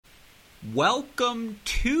Welcome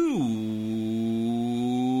to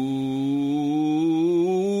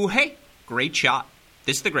Great Shot.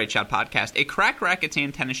 This is the Great Shot Podcast, a Crack Rackets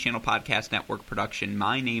and Tennis Channel Podcast Network production.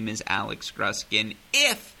 My name is Alex Gruskin.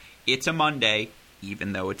 If it's a Monday,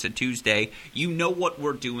 even though it's a Tuesday, you know what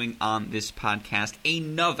we're doing on this podcast.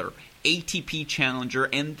 Another ATP Challenger,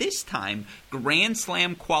 and this time, Grand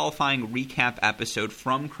Slam qualifying recap episode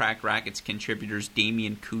from Crack Rackets contributors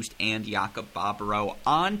Damian Kust and Jakub Bobrow.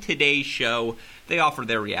 On today's show, they offer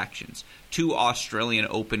their reactions to Australian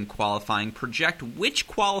Open qualifying, project which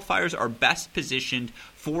qualifiers are best positioned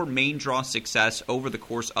for main draw success over the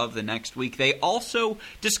course of the next week. They also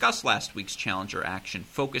discuss last week's Challenger action,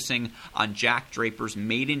 focusing on Jack Draper's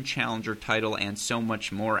maiden Challenger title and so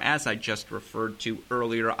much more. As I just referred to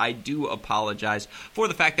earlier, I do apologize for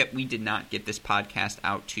the fact that we did not get this podcast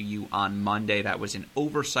out to you on Monday. That was an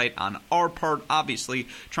oversight on our part, obviously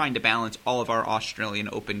trying to balance all of our Australian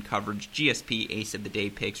Open coverage, GSP Ace of the Day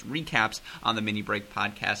picks, recaps on the Mini Break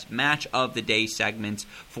podcast, match of the day segments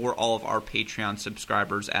for all of our Patreon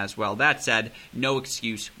subscribers as well. That said, no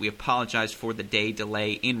excuse. We apologize for the day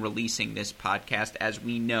delay in releasing this podcast. As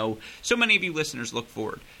we know, so many of you listeners look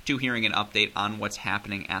forward to hearing an update on what's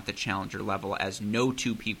happening at the Challenger level, as no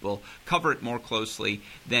two people cover it more closely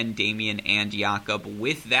than Damian and Jakub.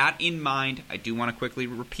 With that in mind, I do want to quickly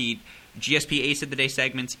repeat GSP Ace of the Day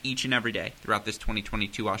segments each and every day throughout this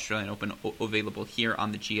 2022 Australian Open available here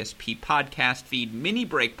on the GSP podcast feed. Mini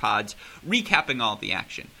Break pods recapping all of the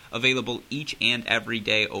action available each and every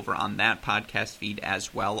day over on that podcast feed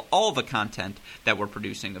as well. All the content that we're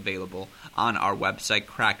producing available on our website,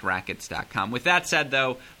 crackrackets.com. With that said,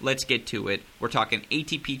 though, let's get to it. We're talking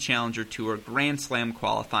ATP Challenger Tour Grand Slam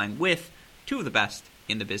qualifying with two of the best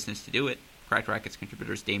in the business to do it. Crack Rackets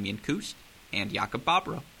contributors Damian Kust and Jakub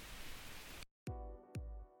Bobrow.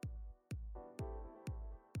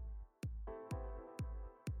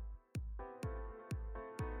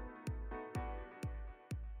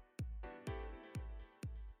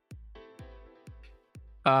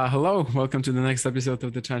 Hello, welcome to the next episode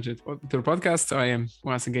of the Challenger Tour podcast. I am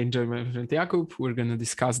once again joined by my friend Jakub. We're going to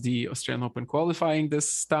discuss the Australian Open qualifying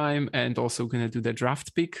this time and also going to do the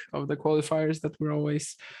draft pick of the qualifiers that we're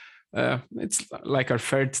always, it's like our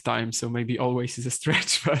third time, so maybe always is a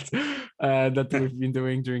stretch, but that we've been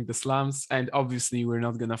doing during the slams. And obviously we're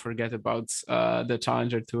not going to forget about the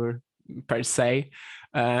Challenger Tour per se.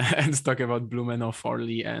 And talk about Blumenau,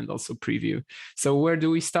 Forlì, and also preview. So where do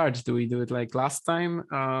we start? Do we do it like last time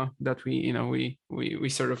that we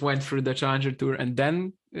sort of went through the Challenger Tour and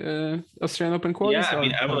then Australian Open qualifiers? Yeah, I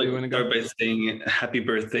mean, I would like start by saying happy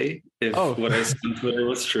birthday if what I said on Twitter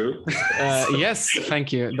was true. Yes,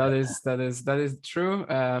 thank you. That is true.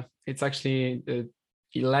 It's actually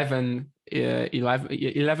 11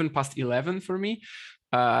 past 11 for me.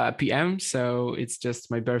 PM, so it's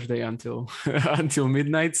just my birthday until until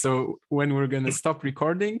midnight. So when we're gonna stop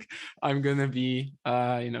recording, I'm gonna be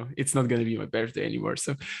it's not gonna be my birthday anymore.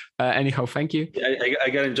 So anyhow, thank you. I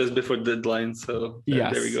got it just before the deadline, so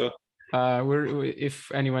yes. There we go.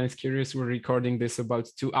 If anyone is curious, we're recording this about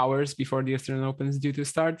 2 hours before the Australian Open is due to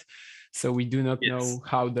start. So we do not know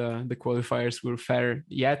how the qualifiers will fare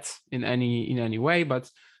yet in any way, but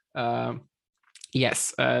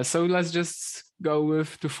yes. So let's just go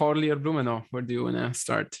to Forlì or Blumenau. Where do you want to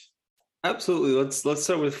start? Absolutely. Let's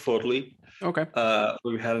start with Forlì. Okay.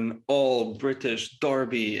 We had an all British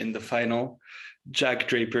derby in the final. Jack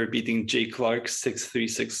Draper beating Jay Clark 6-3,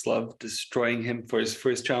 6-love, destroying him for his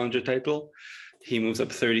first Challenger title. He moves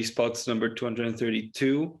up 30 spots, number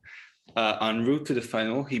 232. En route to the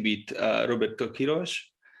final, he beat Roberto Quiros,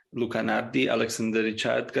 Luca Nardi, Alexander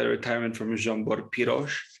Richard, got a retirement from Jean-Bor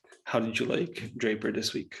Piros. How did you like Draper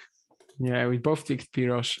this week? Yeah, we both picked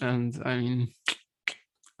Piros, and I mean,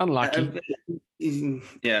 unlucky.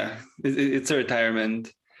 It's a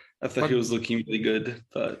retirement. I thought he was looking really good,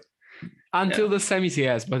 but until the semis,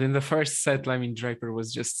 yes. But in the first set, I mean, Draper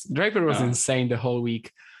was insane the whole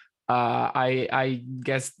week. I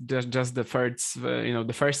guess just the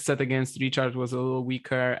first set against Richard was a little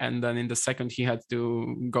weaker, and then in the second he had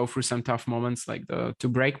to go through some tough moments, like the 2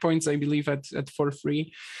 break points, I believe, at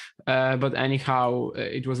 4-3. But anyhow,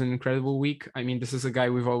 it was an incredible week. I mean, this is a guy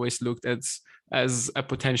we've always looked at as a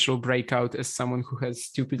potential breakout, as someone who has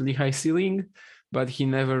stupidly high ceiling, but he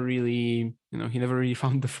never really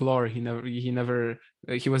found the floor. He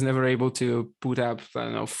was never able to put up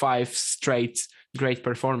 5 straight great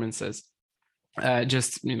performances.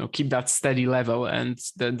 Keep that steady level, and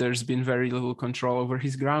there's been very little control over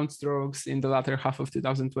his ground strokes in the latter half of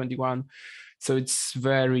 2021. So it's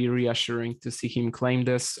very reassuring to see him claim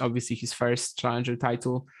this. Obviously, his first Challenger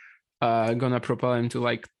title, gonna propel him to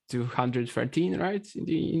like 213, right? In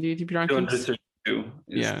the ATP rankings. 232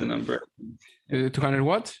 is the number. 200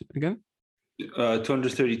 what again?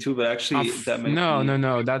 232, but actually that might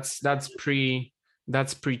no. That's pre.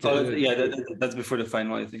 that's before the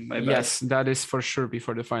final, I think. My bad. Yes, that is for sure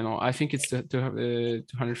before the final. I think it's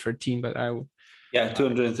 213, but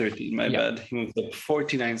 213. My bad. He moved up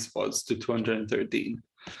 49 spots to 213.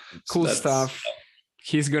 Cool stuff.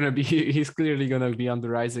 He's clearly gonna be on the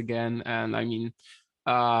rise again, and I mean,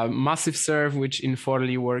 massive serve, which in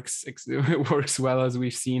Forli works well, as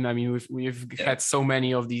we've seen. I mean, we've had so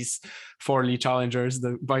many of these Forli challengers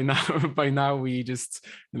that by now we just,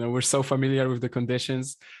 we're so familiar with the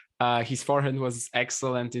conditions. His forehand was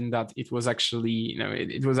excellent in that it was actually,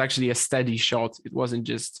 it was actually a steady shot. It wasn't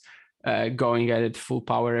just going at it full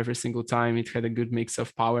power every single time. It had a good mix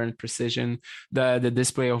of power and precision. The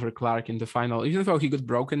display over Clark in the final, even though he got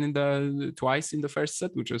broken twice in the first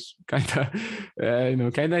set, which was kind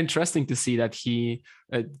of interesting to see that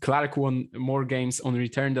Clark won more games on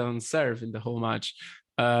return than on serve in the whole match.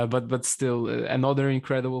 But still another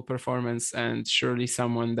incredible performance, and surely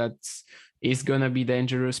someone that is gonna be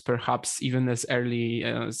dangerous, perhaps even as early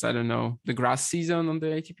as, I don't know, the grass season on the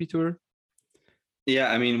ATP Tour.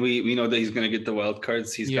 Yeah, I mean, we know that he's going to get the wild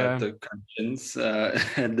cards. He's got the conscience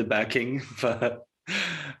and the backing. But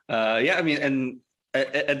I mean, and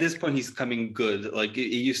at this point, he's coming good. Like,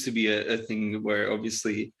 it used to be a thing where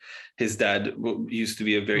obviously his dad used to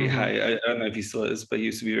be a very high, I don't know if he still is, but he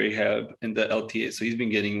used to be very high up in the LTA. So he's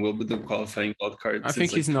been getting Wimbledon qualifying wild cards. I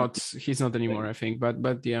think he's not anymore, I think,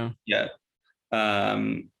 but yeah. Yeah.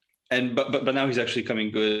 But now he's actually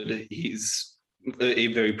coming good. He's a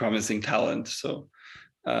very promising talent, so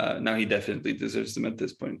now he definitely deserves them at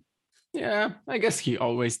this point. Yeah, I guess he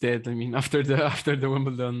always did. I mean, after the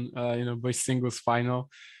Wimbledon boys singles final,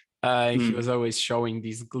 he was always showing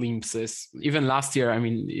these glimpses. Even last year, I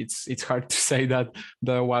mean, it's hard to say that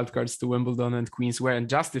the wildcards to Wimbledon and Queens weren't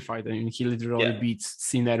justified. I mean, he literally beat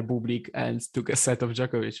Sinner, Bublik, and took a set of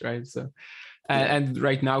Djokovic, right? So and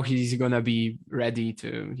right now he's gonna be ready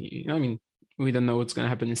to, I mean, we don't know what's going to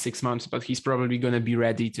happen in 6 months, but he's probably going to be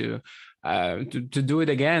ready to do it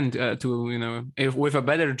again. If with a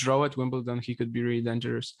better draw at Wimbledon, he could be really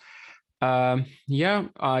dangerous. An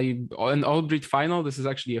Albrecht final. This is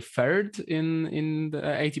actually a third in the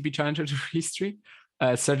ATP Challenger Tour history.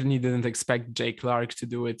 Certainly didn't expect Jay Clark to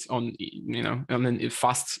do it on a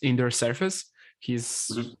fast indoor surface.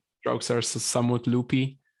 His strokes are somewhat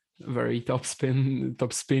loopy, very top spinny,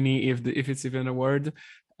 if it's even a word.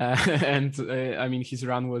 I mean, his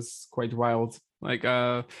run was quite wild, like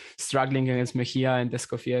struggling against Mejia and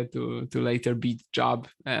Escoffier to later beat Job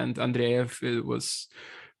and Andreev. It was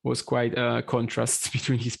quite a contrast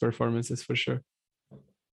between his performances, for sure.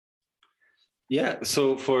 Yeah,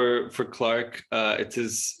 so for Clark, it's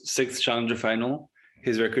his 6th challenger final.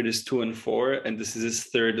 His record is 2-4, and this is his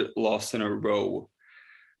 3rd loss in a row.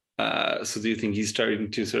 So do you think he's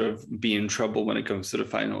starting to sort of be in trouble when it comes to the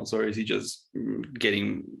finals, or is he just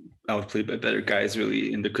getting outplayed by better guys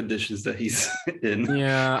really in the conditions that he's in?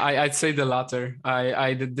 Yeah, I'd say the latter.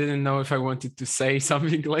 I didn't know if I wanted to say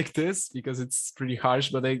something like this because it's pretty harsh,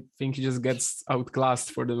 but I think he just gets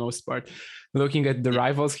outclassed for the most part. Looking at the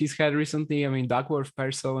rivals he's had recently, I mean, Duckworth,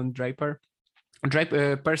 Purcell, and Draper.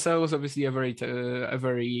 Purcell was obviously a very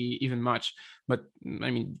even match, but I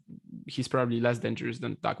mean, he's probably less dangerous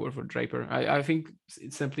than Duckworth or Draper. I think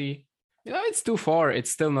it's simply, it's 2-4. It's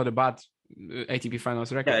still not a bad ATP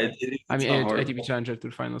Finals record. Yeah, I mean, ATP Challenger Tour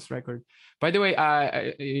Finals record. By the way,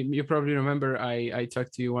 you probably remember I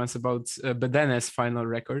talked to you once about Bedene's final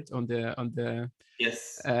record on the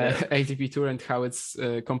ATP Tour and how it's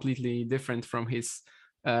completely different from his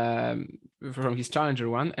challenger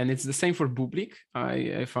one, and it's the same for Bublik.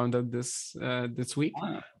 I found out this week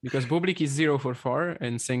because Bublik is 0-4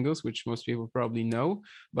 in singles, which most people probably know,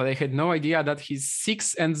 but I had no idea that he's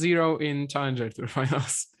 6-0 in challenger tour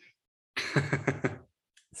finals.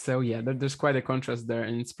 So yeah, there's quite a contrast there,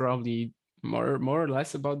 and it's probably more or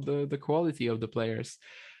less about the quality of the players.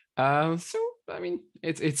 So I mean,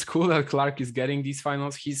 it's cool that Clark is getting these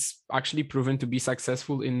finals. He's actually proven to be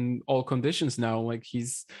successful in all conditions now. Like he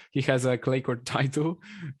has a clay court title,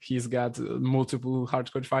 he's got multiple hard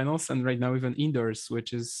court finals, and right now even indoors,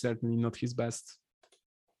 which is certainly not his best.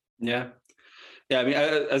 Yeah. I mean,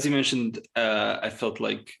 as you mentioned, I felt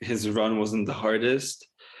like his run wasn't the hardest.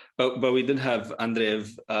 But we did have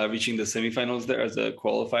Andreev reaching the semifinals there as a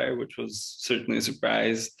qualifier, which was certainly a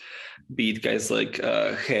surprise. Beat guys like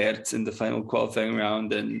Hertz in the final qualifying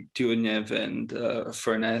round, and Tiunev and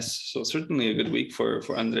Furness. So certainly a good week for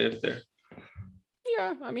Andreev there.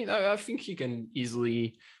 Yeah, I mean, I think he can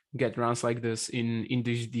easily get runs like this in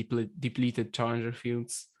these depleted challenger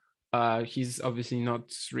fields. He's obviously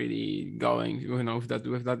not really going, with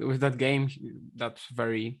that game, that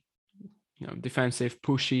very defensive,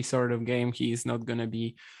 pushy sort of game. He's not gonna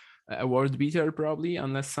be a world beater probably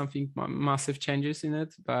unless something massive changes in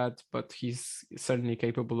it. But he's certainly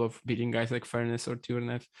capable of beating guys like Furness or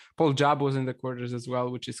Turnev. Paul Jab was in the quarters as well,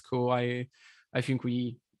 which is cool. I think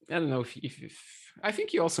I don't know if I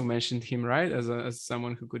think you also mentioned him, right, as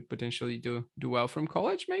someone who could potentially do well from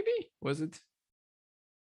college. Maybe was it?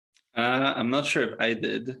 I'm not sure if I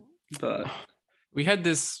did, but we had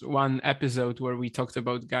this one episode where we talked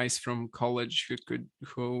about guys from college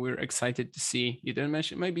who we're excited to see. You didn't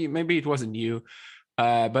mention, maybe it wasn't you,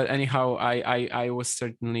 but anyhow, I was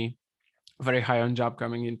certainly very high on Jab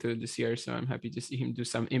coming into this year, so I'm happy to see him do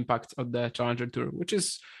some impact on the Challenger Tour, which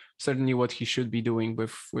is certainly what he should be doing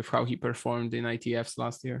with how he performed in ITFs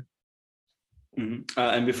last year. Mm-hmm.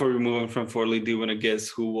 And before we move on from Forley, do you want to guess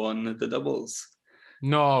who won the doubles?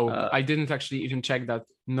 No, I didn't actually even check that.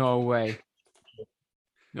 No way.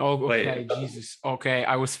 Oh, okay, Wait. Jesus. Okay,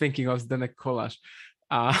 I was thinking of Zdenek Kolarz.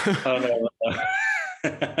 Oh, no.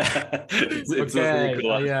 It's okay,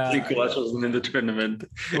 yeah. Kolarz wasn't in the tournament.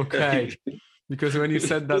 Okay, because when you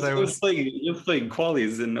said that, I was playing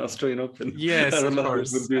qualies in Australian Open. Yes, of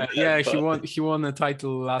course. He won a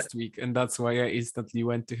title last week, and that's why I instantly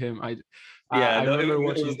went to him. I remember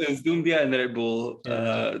watching. It was Doumbia and Red Bull.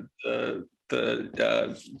 Yeah.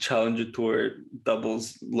 The Challenger Tour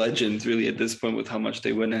doubles legends really at this point with how much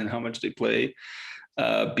they win and how much they play,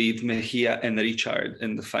 beat Mejia and Richard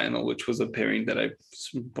in the final, which was a pairing that I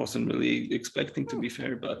wasn't really expecting, to be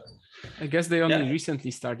fair. But I guess they only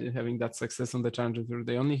recently started having that success on the Challenger Tour.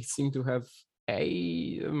 They only seem to have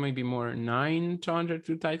maybe more 9 Challenger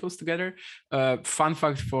Tour titles together. Fun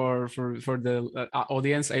fact for the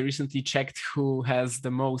audience, I recently checked who has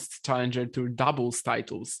the most Challenger Tour doubles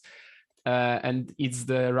titles. And it's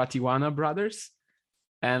the Ratiwana brothers,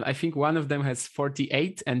 and I think one of them has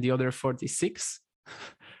 48 and the other 46.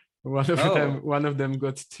 One of them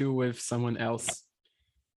got 2 with someone else,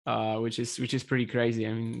 which is pretty crazy.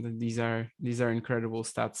 I mean, these are incredible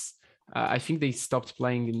stats. I think they stopped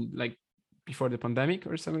playing in like before the pandemic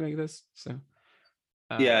or something like this. So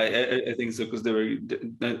yeah, I think so, because they were.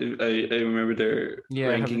 I remember their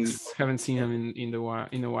rankings. Haven't seen them in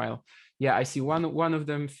a while. Yeah, I see one of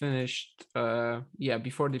them finished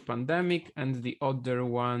before the pandemic, and the other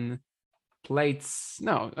one played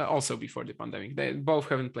also before the pandemic. They both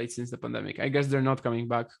haven't played since the pandemic. I guess they're not coming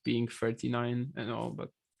back, being 39 and all, but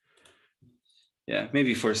yeah,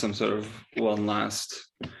 maybe for some sort of one last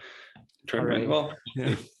tournament. Right.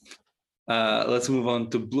 Well, let's move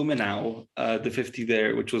on to Blumenau, the 50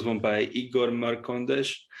 there, which was won by Igor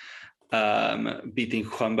Marcondes, beating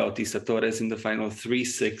Juan Bautista Torres in the final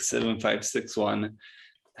 3-6, 7-5, 6-1.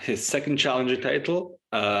 His second challenger title.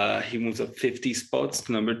 He moves up 50 spots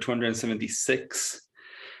to number 276.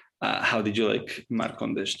 How did you like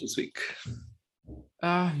Marcondes this week?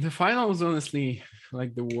 The final was honestly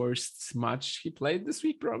like the worst match he played this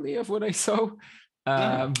week, probably, of what I saw.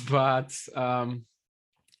 But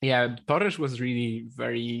Torres was really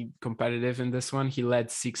very competitive in this one. He led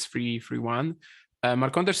 6-3, 3-1.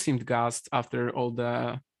 Marcondes seemed gassed after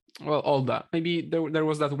maybe there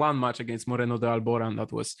was that one match against Moreno de Alboran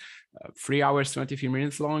that was 3 hours 23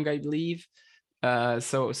 minutes long, I believe.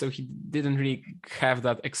 So he didn't really have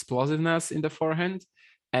that explosiveness in the forehand,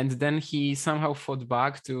 and then he somehow fought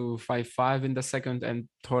back to 5-5 in the second, and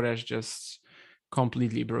Torres just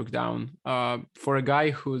completely broke down. For a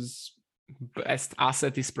guy whose best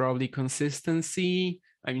asset is probably consistency,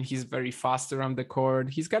 I mean, he's very fast around the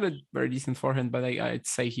court. He's got a very decent forehand, but I'd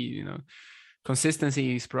say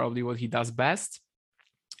consistency is probably what he does best.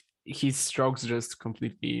 His strokes just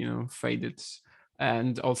completely, faded,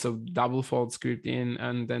 and also double faults crept in,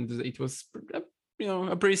 and then it was,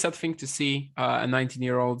 a pretty sad thing to see a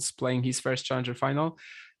 19-year-old playing his first challenger final.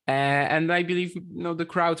 And I believe, the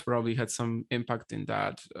crowd probably had some impact in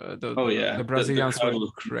that. The Brazilians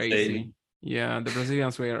were crazy. Insane. Yeah, the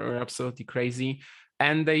Brazilians were absolutely crazy.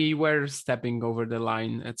 And they were stepping over the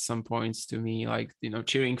line at some points to me, like,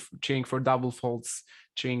 cheering for double faults,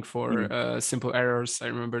 cheering for simple errors. I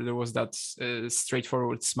remember there was that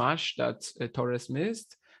straightforward smash that Torres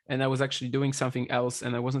missed, and I was actually doing something else,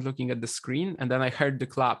 and I wasn't looking at the screen, and then I heard the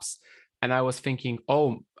claps, and I was thinking,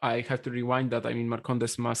 oh, I have to rewind that. I mean,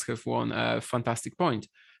 Marcondes must have won a fantastic point.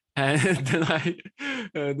 And then I hit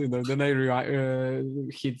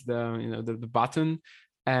the the button.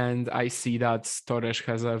 and I see that Torres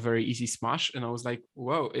has a very easy smash, and I was like,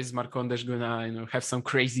 "Whoa, is Marcondes gonna, have some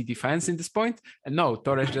crazy defense in this point?" And no,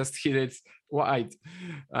 Torres just hit it wide,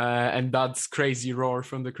 and that crazy roar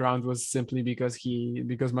from the crowd was simply because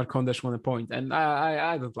Marcondes won a point, and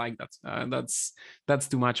I don't like that. That's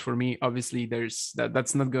too much for me. Obviously,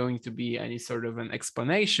 that's not going to be any sort of an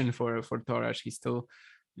explanation for Torres. He still,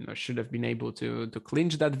 should have been able to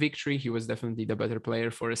clinch that victory. He was definitely the better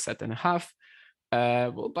player for a set and a half.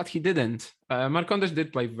 But he didn't. Marcondes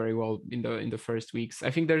did play very well in the first weeks.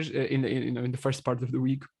 I think there's in the first part of the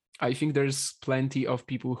week. I think there's plenty of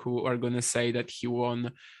people who are gonna say that he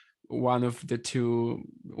won one of the two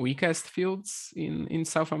weakest fields in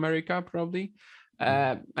South America, probably.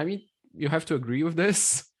 I mean, you have to agree with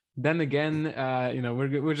this. Then again,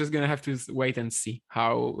 we're just gonna have to wait and see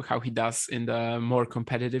how he does in the more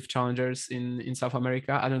competitive challengers in South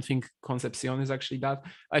America. I don't think Concepcion is actually that.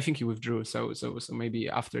 I think he withdrew, so maybe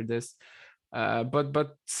after this.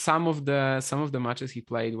 But some of the matches he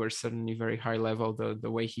played were certainly very high level.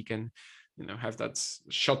 The way he can, have that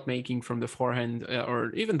shot making from the forehand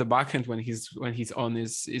or even the backhand when he's on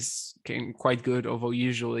is quite good. Although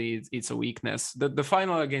usually it's a weakness. The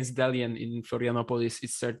final against Delian in Florianopolis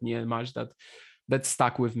is certainly a match that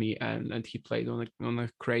stuck with me, and he played on a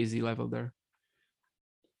crazy level there.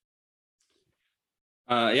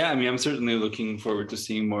 I mean, I'm certainly looking forward to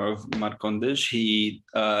seeing more of Marcondes. He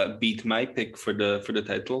beat my pick for the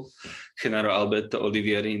title, Genaro Alberto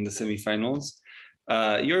Olivieri, in the semifinals.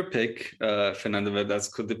 Your pick, Fernando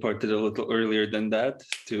Verdasco, departed a little earlier than that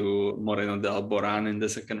to Moreno de Alboran in the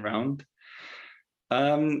second round.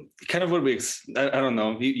 Kind of what I don't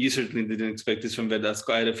know. You certainly didn't expect this from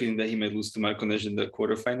Verdasco. I had a feeling that he might lose to Marcondes in the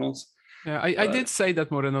quarterfinals. Yeah, I did say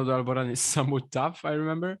that Moreno de Alboran is somewhat tough. I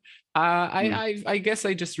remember. I guess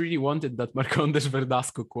I just really wanted that Marcondes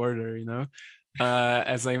Verdasco quarter.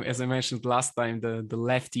 As I mentioned last time, the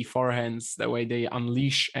lefty forehands, the way they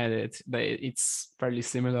unleash at it, it's fairly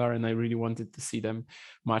similar, and I really wanted to see them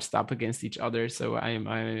matched up against each other. So I am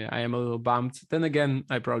a little bummed. Then again,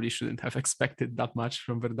 I probably shouldn't have expected that much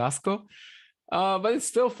from Verdasco, but it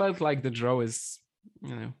still felt like the draw is,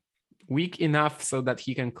 weak enough so that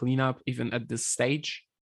he can clean up even at this stage.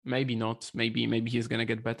 Maybe not. Maybe he's gonna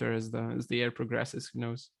get better as the year progresses. Who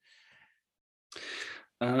knows?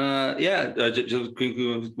 Just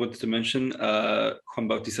quickly wanted to mention Juan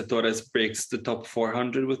Bautista Torres breaks the top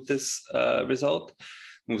 400 with this result,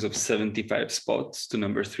 moves up 75 spots to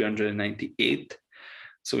number 398.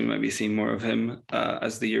 So we might be seeing more of him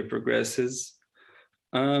as the year progresses.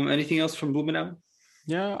 Anything else from Blumenau?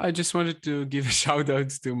 Yeah, I just wanted to give a shout out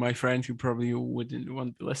to my friend who probably wouldn't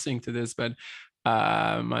want to be listening to this, but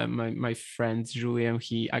my friend Julian,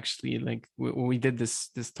 he actually we did this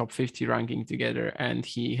top 50 ranking together, and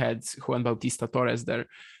he had Juan Bautista Torres there,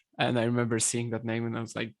 and I remember seeing that name and I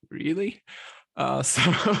was like, really? So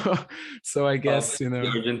I guess the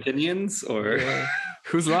Argentinians or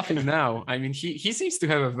who's laughing now? I mean, he seems to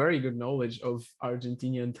have a very good knowledge of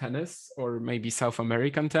Argentinian tennis or maybe South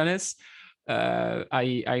American tennis.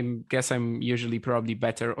 I guess I'm usually probably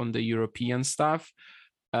better on the European stuff.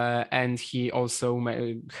 And he also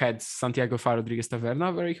had Santiago Fa Rodriguez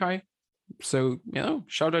Taverna very high. So,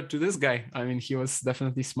 shout out to this guy. I mean, he was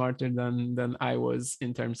definitely smarter than I was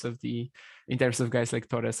in terms of guys like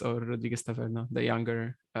Torres or Rodriguez Taverna, the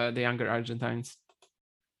younger Argentines.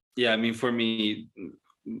 Yeah, I mean, for me,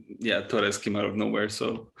 Torres came out of nowhere,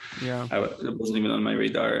 so it wasn't even on my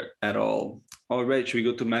radar at all. All right, should we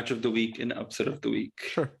go to match of the week and upset of the week?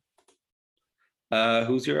 Sure.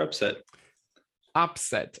 Who's your upset?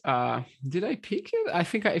 Upset. Did I pick it? I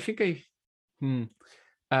think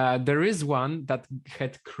there is one that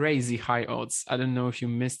had crazy high odds. I don't know if you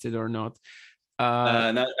missed it or not. No,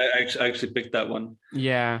 I actually picked that one.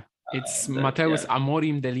 Yeah, it's Mateus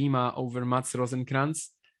Amorim de Lima over Mats Rosenkrantz.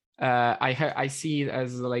 I see it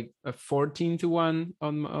as like a 14-1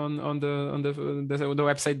 on the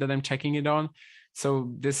website that I'm checking it on.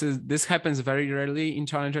 So this happens very rarely in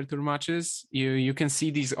Challenger Tour matches. You can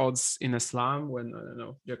see these odds in a slam when, I don't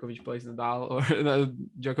know, Djokovic plays Nadal, or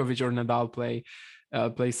Djokovic or Nadal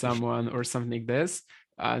play someone or something like this.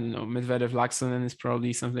 I don't know, Medvedev Laaksonen is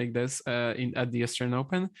probably something like this at the Australian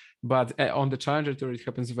Open. But on the Challenger Tour, it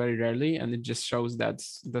happens very rarely, and it just shows that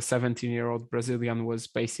the 17-year-old Brazilian was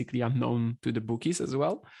basically unknown to the bookies as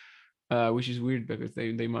well. Which is weird because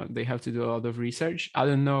they have to do a lot of research. I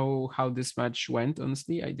don't know how this match went,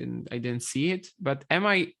 honestly. I didn't see it. But am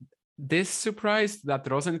I this surprised that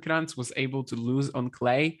Rosenkrantz was able to lose on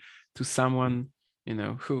clay to someone,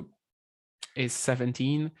 who is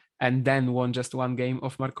 17 and then won just one game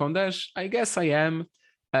of Marcondes? I guess I am.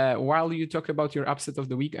 While you talk about your upset of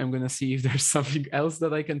the week, I'm gonna see if there's something else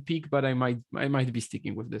that I can pick, but I might be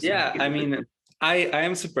sticking with this. Yeah, one. I mean, I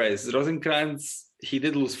am surprised. Rosenkrantz, he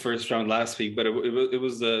did lose first round last week, but it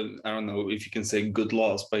was I don't know if you can say good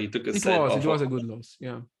loss, but he took a set off. It was a good loss,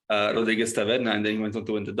 yeah. Rodriguez Taverna, and then he went on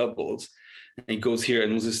to win the doubles. And he goes here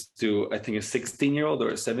and loses to, I think, a 16-year-old or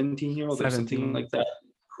a 17-year-old or something like that,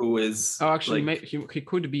 who is... Oh, actually, like, he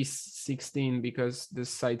could be 16 because the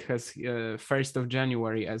site has 1st of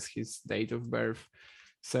January as his date of birth.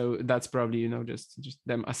 So that's probably, just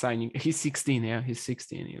them assigning. He's 16, yeah, he's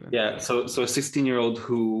 16 even. Yeah, so a 16-year-old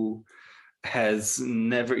who has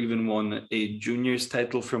never even won a juniors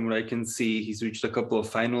title from what I can see. He's reached a couple of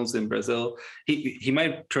finals in Brazil. He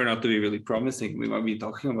might turn out to be really promising. We might be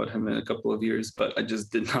talking about him in a couple of years, but I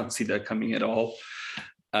just did not see that coming at all.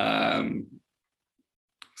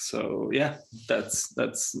 So yeah, that's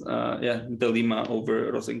De Lima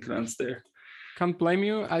over Rosenkrantz there. Can't blame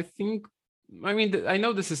you. I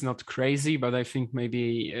know this is not crazy, but I think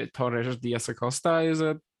maybe Torres Diaz Acosta is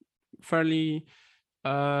a fairly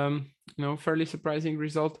fairly surprising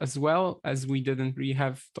result, as well as we didn't really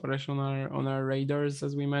have Torres on our radars,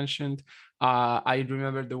 as we mentioned. I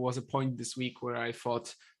remember there was a point this week where I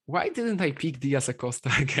thought, why didn't I pick Diaz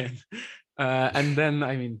Acosta again? And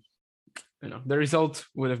then, the result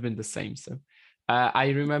would have been the same. So I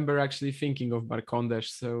remember actually thinking of Marcondes,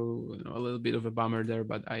 so a little bit of a bummer there,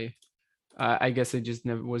 but I guess I just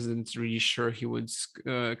wasn't really sure he would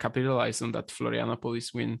capitalize on that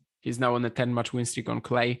Florianopolis win. He's now on a 10-match win streak on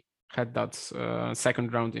clay. Had that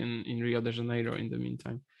second round in Rio de Janeiro in the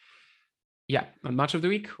meantime. Yeah, and match of the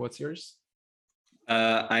week, what's yours?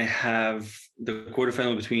 I have the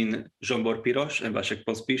quarterfinal between Zsombor Piros and Vasek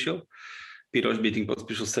Pospisil. Piros beating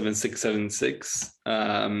Pospisil 7-6,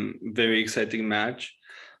 7-6. Very exciting match,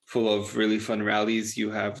 full of really fun rallies. You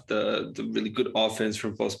have the really good offense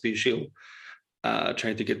from Pospisil,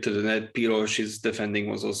 trying to get to the net. Piros's defending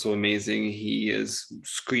was also amazing. He is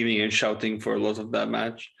screaming and shouting for a lot of that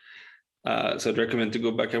match. So I'd recommend to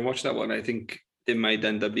go back and watch that one. I think it might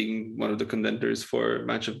end up being one of the contenders for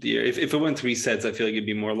match of the year. If it went 3 sets, I feel like it'd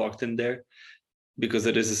be more locked in there, because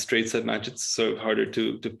it is a straight set match. It's sort of harder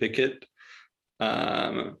to pick it.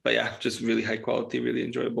 But yeah, just really high quality, really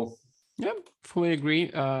enjoyable. Yeah, fully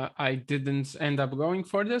agree. I didn't end up going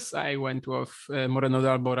for this. I went with Moreno de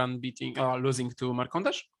Alboran losing to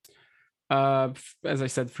Marcondes. As I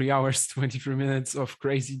said, 3 hours, 23 minutes of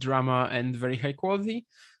crazy drama and very high quality.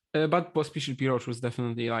 But Pospisil Piros was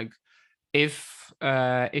definitely like, if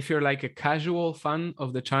you're like a casual fan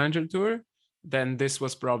of the Challenger Tour, then this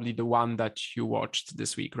was probably the one that you watched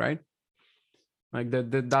this week, right? Like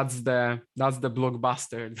that's the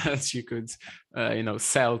blockbuster that you could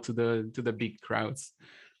sell to the big crowds.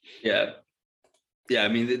 Yeah. I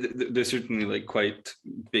mean, they're certainly like quite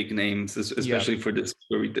big names, especially for this,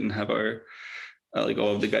 where we didn't have our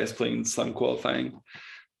all of the guys playing slam qualifying.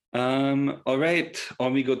 All right,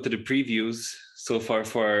 on we go to the previews. So far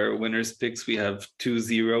for our winners picks, we have 2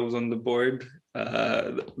 zeros on the board.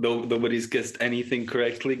 Nobody's guessed anything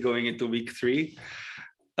correctly going into week 3.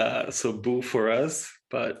 So boo for us,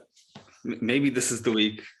 but maybe this is the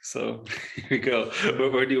week. So here we go.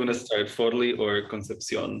 Where do you want to start, Forli or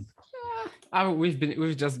Concepcion?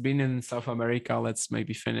 We've just been in South America. Let's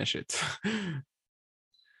maybe finish it.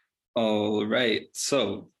 All right.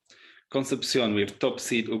 So Concepcion, we have top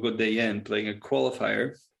seed Hugo Deyen playing a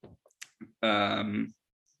qualifier.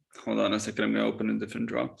 Hold on a second. I'm going to open a different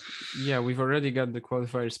draw. Yeah, we've already got the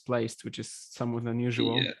qualifiers placed, which is somewhat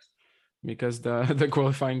unusual. Yeah. Because the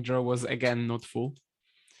qualifying draw was again not full.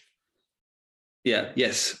 Yeah,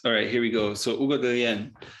 yes. All right, here we go. So Hugo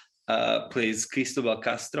Deyen plays Cristobal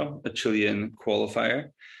Castro, a Chilean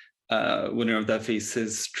qualifier. Winner of that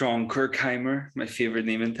faces Strong Kirkheimer, my favorite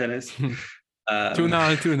name in tennis.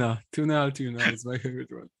 Tuna is my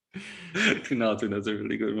favorite one. Tuna is a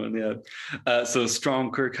really good one, yeah. So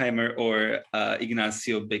Strong Kirkheimer or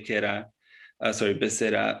Ignacio Becerra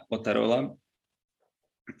Otarola.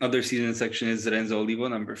 Other season section is Renzo Olivo,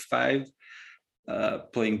 number 5,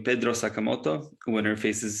 playing Pedro Sakamoto. Winner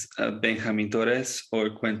faces Benjamin Torres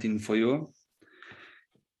or Quentin Foyot.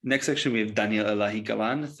 Next section, we have Daniel Elahi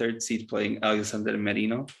Galan, 3rd seed, playing Alexander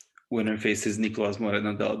Merino. Winner faces Nicolas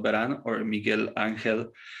Moreno de Albaran or Miguel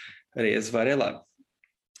Angel Reyes Varela.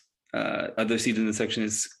 Other seed in the section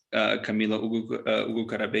is Camilo Ugo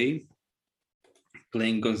Carabey,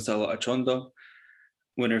 playing Gonzalo Achondo.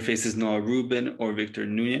 Winner faces Noah Rubin or Victor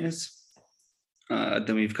Nunez.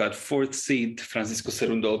 Then we've got 4th seed Francisco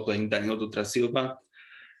Cerundolo playing Daniel Dutra Silva.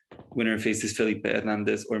 Winner faces Felipe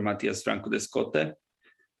Hernandez or Matias Franco Descote.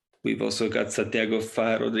 We've also got Santiago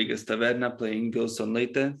Fa Rodriguez Taverna playing Wilson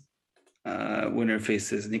Leite. Winner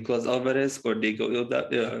faces Nicolas Alvarez or Diego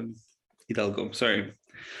Hidalgo. Sorry.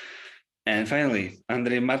 And finally,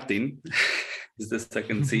 Andre Martin is the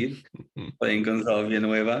second seed playing Gonzalo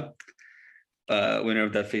Villanueva. Winner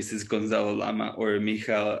of that faces Gonzalo Lama or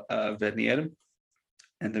Michael Vernier.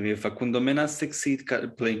 And then we have Facundo Mena, sixth seed,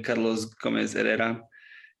 playing Carlos Gomez Herrera.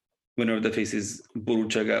 Winner of the faces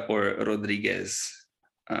Buruchaga or Rodriguez.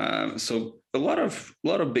 So a lot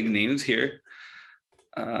of big names here.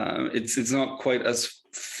 It's not quite as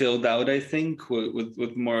filled out, I think,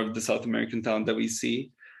 with more of the South American talent that we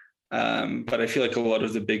see. But I feel like a lot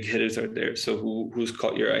of the big hitters are there. So who's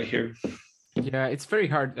caught your eye here? Yeah, it's very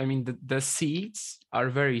hard. I mean, the seeds are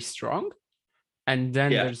very strong, and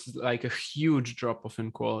then there's like a huge drop off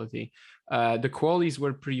in quality. The qualies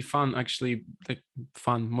were pretty fun, actually. Like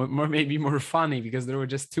maybe more funny, because there were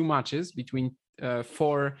just 2 matches between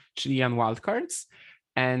 4 Chilean wildcards,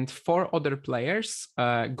 and 4 other players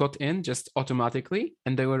got in just automatically,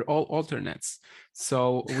 and they were all alternates.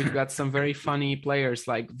 So we've got some very funny players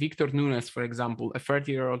like Victor Nunes, for example, a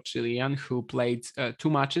 30-year-old Chilean who played 2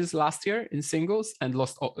 matches last year in singles and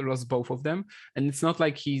lost both of them. And it's not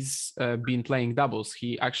like he's been playing doubles.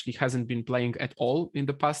 He actually hasn't been playing at all in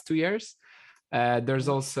the past 2 years. There's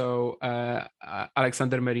also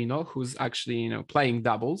Alexander Merino, who's actually playing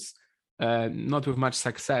doubles. Not with much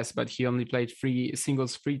success, but he only played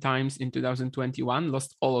singles 3 times in 2021,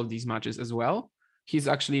 lost all of these matches as well. He's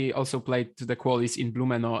actually also played the qualies in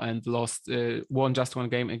Blumenau and won just 1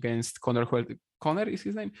 game against Conor is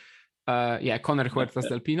his name? Conor Huertas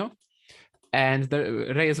del Pino. And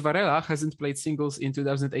Reyes Varela hasn't played singles in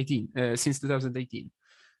 2018, since 2018.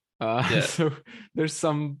 So there's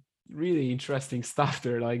some really interesting stuff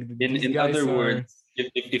there. Like in other words,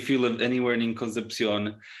 if you lived anywhere in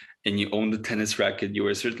Concepcion and you own the tennis racket, you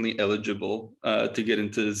are certainly eligible to get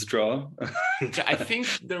into this draw. I think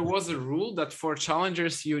there was a rule that for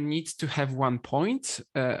challengers, you need to have 1 point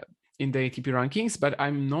in the ATP rankings, but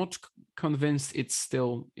I'm not convinced it's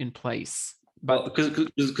still in place. But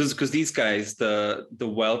because these guys, the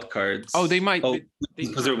wild cards. Oh, they might.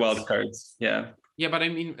 Because they're wild cards. Yeah. Yeah, but I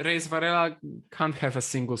mean, Reyes Varela can't have a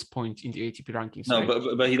singles point in the ATP rankings. No,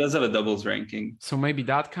 right? but he does have a doubles ranking. So maybe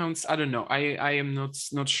that counts. I don't know. I am not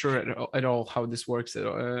sure at all how this works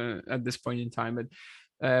at this point in time.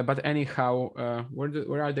 But anyhow,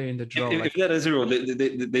 where are they in the draw? If that is a rule,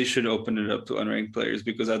 they should open it up to unranked players,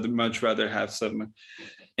 because I'd much rather have some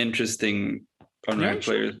interesting unranked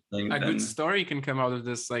players. Good story can come out of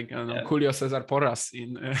this, like Julio Cesar Porras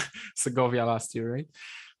in Segovia last year, right?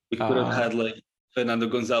 We could have had like Fernando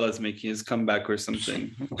Gonzalez making his comeback or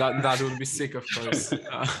something. that would be sick, of course.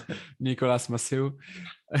 Nicolas Massieu.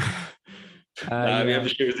 We have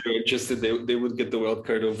sure they were interested. They would get the wild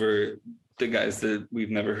card over the guys that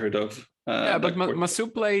we've never heard of. But Massieu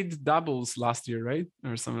played doubles last year, right,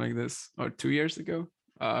 or something like this, or 2 years ago.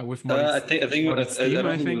 With Moritz, I think it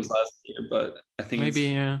was last year, but I think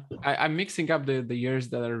maybe I'm mixing up the years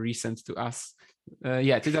that are recent to us.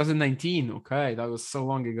 2019. Okay, that was so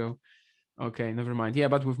long ago. Okay, never mind. Yeah,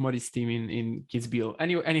 but with Moritz team in Kitzbühel.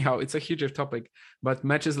 Anyhow, it's a huger topic. But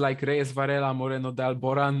matches like Reyes Varela, Moreno de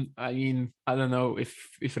Alboran, I mean, I don't know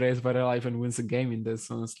if Reyes Varela even wins a game in this,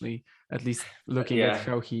 honestly. At least looking at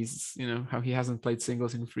how he's, how he hasn't played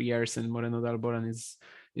singles in 3 years, and Moreno de Alboran is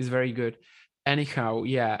very good. Anyhow,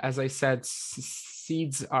 as I said,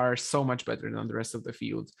 seeds are so much better than the rest of the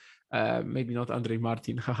field. Maybe not Andre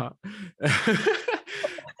Martin.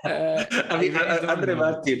 Andre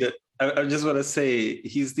Martin. I just want to say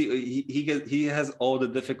he has all the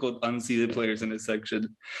difficult unseeded players in his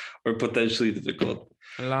section, or potentially difficult.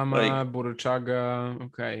 Lama, Buruchaga,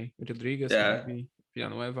 okay, Rodriguez, maybe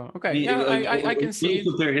Villanueva. Okay, I can see it.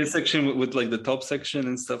 Compare his section with like the top section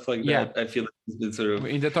and stuff like that. I feel like he's been sort of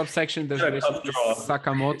in the top section. There's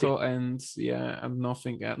Sakamoto and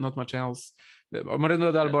nothing, not much else.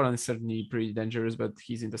 Moreno de Alboran is certainly pretty dangerous, but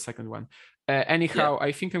he's in the second one. Anyhow,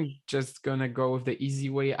 I think I'm just gonna go with the easy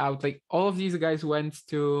way out. Like all of these guys went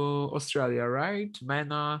to Australia, right?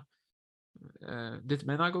 Mena, did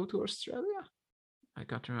Mena go to Australia? I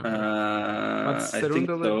can't remember. But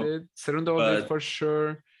Cerundolo did. Cerundolo did for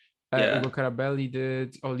sure. Ugo Carabelli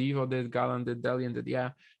did. Olivo did. Galán did. Delian did.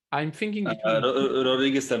 Yeah. I'm thinking between...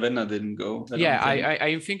 Rodriguez Taverna didn't go.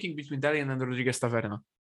 I'm thinking between Delian and Rodriguez Taverna.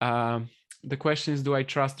 The question is, do I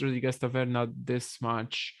trust Rodriguez Taverna this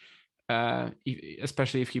much?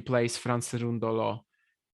 Especially if he plays Fran Cerundolo.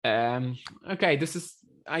 Okay,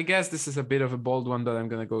 I guess this is a bit of a bold one, but I'm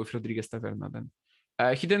gonna go with Rodriguez Taverna then.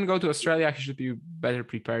 He didn't go to Australia. He should be better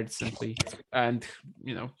prepared simply. And,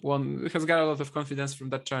 one has got a lot of confidence from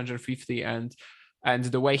that Challenger 50, and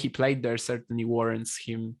the way he played there certainly warrants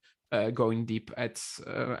him going deep at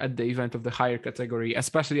the event of the higher category,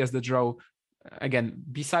 especially as the draw, again,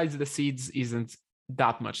 besides the seeds, isn't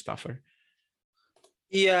that much tougher.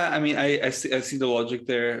 Yeah, I mean, I see the logic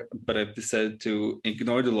there, but I've decided to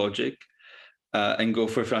ignore the logic and go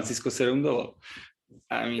for Francisco Cerundolo.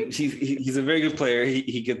 I mean, he's a very good player.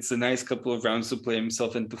 He gets a nice couple of rounds to play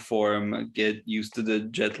himself into form, get used to the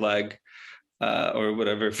jet lag or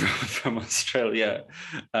whatever from Australia,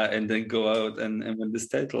 and then go out and win this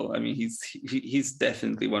title. I mean, he's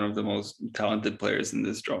definitely one of the most talented players in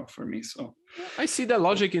this draw for me. So I see the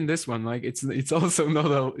logic in this one. Like it's also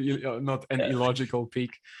not an illogical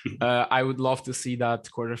pick. I would love to see that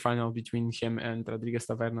quarterfinal between him and Rodriguez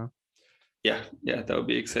Taverna. Yeah, that would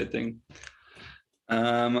be exciting.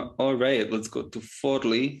 All right, let's go to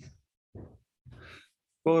Forli.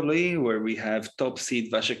 Forli, where we have top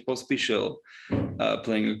seed Vasek Pospisil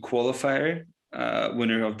playing a qualifier.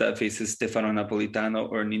 Winner of that faces Stefano Napolitano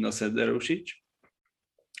or Nino Sederušić.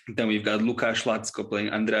 Then we've got Lukáš Lacko playing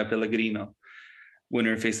Andrea Pellegrino.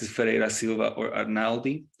 Winner faces Ferreira Silva or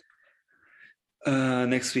Arnaldi.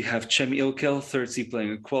 Next we have Cem Ilkel, third seed,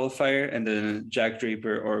 playing a qualifier, and then Jack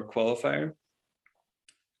Draper or qualifier.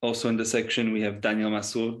 Also in the section, we have Daniel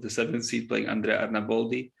Masur, the seventh seed, playing Andrea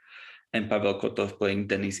Arnaboldi, and Pavel Kotov playing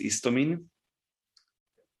Denis Istomin.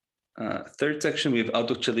 Third section, we have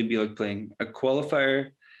Alto Celibiok playing a qualifier,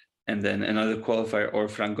 and then another qualifier or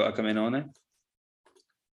Franco Akamenone.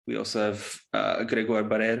 We also have Gregor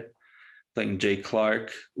Barrer playing Jay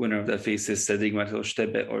Clark. Winner of that faces Cedric Martel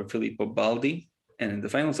Štebe or Filippo Baldi. And in the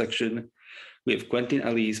final section, we have Quentin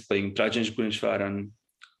Alice playing Prajnesh Gunneswaran.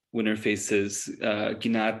 Winner faces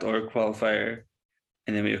Ginat or qualifier.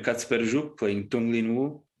 And then we have Kacper Zhuk playing Tung Lin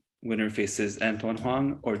Wu. Winner faces Antoine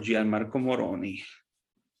Huang or Gianmarco Moroni.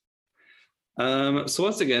 So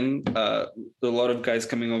once again, a lot of guys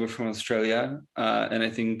coming over from Australia, and I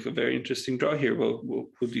think a very interesting draw here.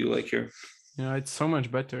 Who do you like here? Yeah, it's so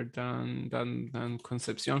much better than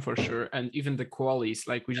Concepcion for sure, and even the qualies,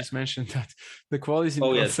 like we just mentioned, that the qualies in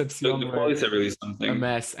Concepcion the qualies are really something. A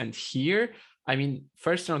mess. And here, I mean,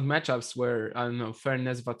 first round matchups were, I don't know,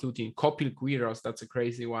 Fernez Vatutin, Kopil Quiros, that's a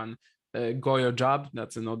crazy one. Goyo Jab,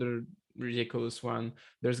 that's another ridiculous one.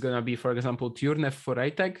 There's gonna be, for example, Turnev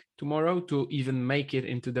Foreitek tomorrow to even make it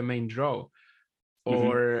into the main draw,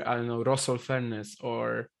 or I don't know, Rossol Fernez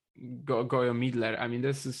or Goyo Midler. I mean,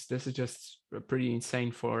 this is just pretty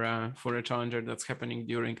insane for a challenger that's happening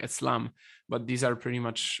during a slam. But these are pretty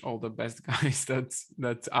much all the best guys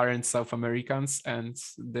that aren't South Americans and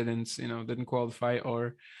didn't qualify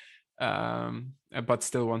or but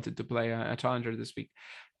still wanted to play a challenger this week.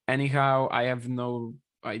 Anyhow, I have no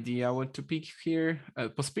idea what to pick here.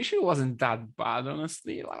 Pospisil wasn't that bad,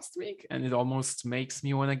 honestly, last week, and it almost makes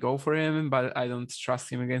me want to go for him, but I don't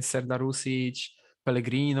trust him against Serdar Rusic.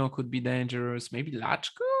 Pellegrino could be dangerous. Maybe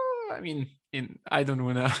Lacko. I mean, I don't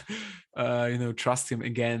want to, trust him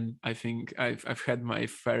again. I think I've had my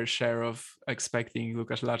fair share of expecting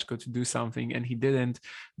Lukáš Lacko to do something, and he didn't.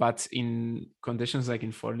 But in conditions like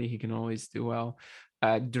in Forli, he can always do well.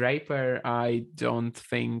 Draper, I don't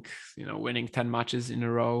think winning 10 matches in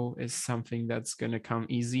a row is something that's gonna come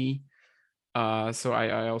easy. So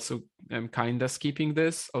I also am kind of skipping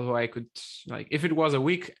this, although I could, if it was a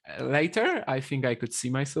week later, I think I could see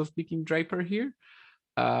myself picking Draper here.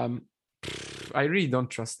 I really don't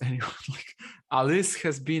trust anyone. Alice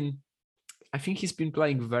I think he's been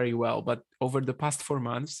playing very well, but over the past 4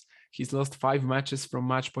 months, he's lost 5 matches from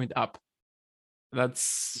match point up.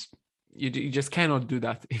 That's, you just cannot do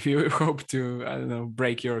that if you hope to, I don't know,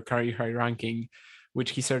 break your career high ranking,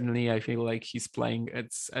 which he certainly, I feel like he's playing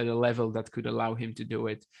at a level that could allow him to do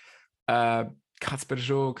it. Kacper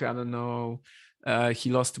Zhuk, I don't know.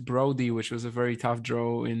 He lost to Brody, which was a very tough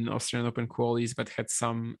draw in Australian Open qualies, but had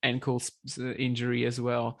some ankle injury as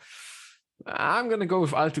well. I'm going to go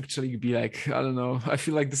with Altuk Celikbilek. I don't know. I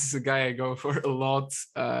feel like this is a guy I go for a lot.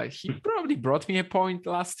 He probably brought me a point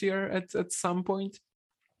last year at some point.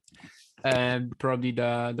 And probably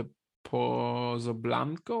the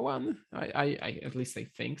Pozoblanco one. I at least I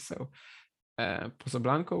think so.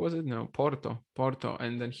 Pozoblanco, was it? No, Porto.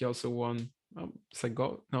 And then he also won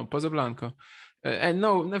Pozoblanco. And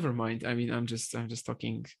no, never mind. I mean, I'm just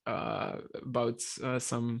talking about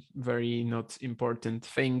some very not important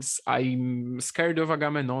things. I'm scared of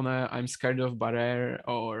Agamenone. I'm scared of Barrer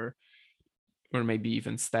or maybe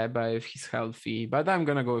even Steba if he's healthy. But I'm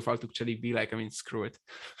gonna go with Altuk Celikbilek. I mean, screw it.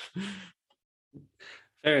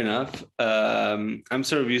 Fair enough. I'm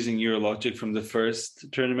sort of using your logic from the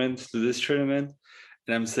first tournament to this tournament,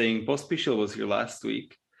 and I'm saying Pospisil was here last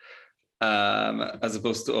week, as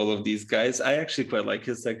opposed to all of these guys. I actually quite like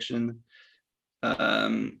his section.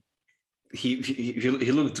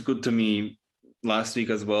 He looked good to me last week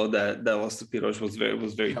as well. That loss to Piros was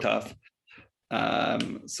very tough.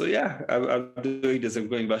 So yeah, I'm doing this. I'm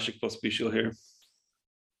going Vasek Pospisil here.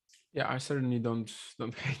 Yeah, I certainly don't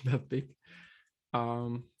hate that pick.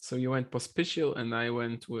 So you went Pospisil and I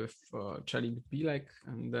went with Charlie Bilek,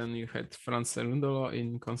 and then you had Franz Cerundolo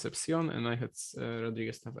in Concepcion, and I had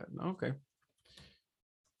Rodriguez Taverna. Okay.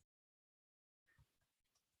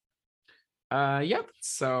 Yeah,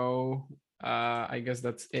 so I guess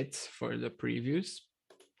that's it for the previews.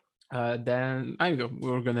 Then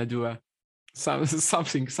we're gonna do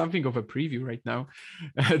something of a preview right now.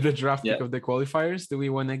 The draft pick of the qualifiers. Do we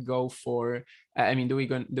want to go for?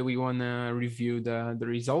 Do we want to review the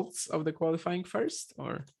results of the qualifying first,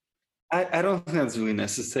 or? I don't think that's really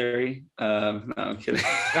necessary. No, I'm kidding.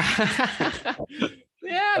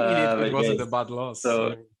 Yeah, it wasn't a bad loss.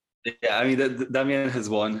 So yeah, I mean, Damian has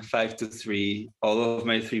won 5-3. All of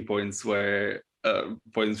my 3 points were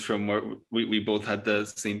points from where we both had the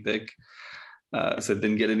same pick. So I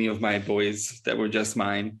didn't get any of my boys that were just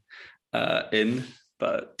mine in,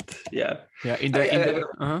 but yeah. Yeah,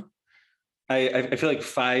 I feel like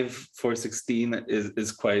 5-4-16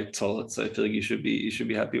 is quite solid. So I feel like you should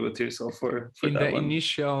be happy with yourself for in that the one.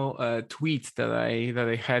 Initial tweet that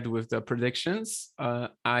I had with the predictions.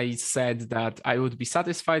 I said that I would be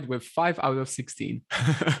satisfied with 5 out of 16.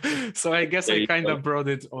 So I guess I kind of brought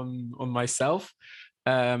it on myself.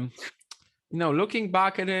 Looking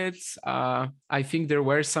back at it, I think there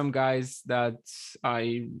were some guys that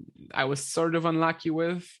I was sort of unlucky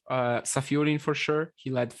with. Safiullin for sure. He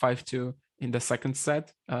led 5-2 in the second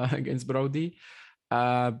set against Brody.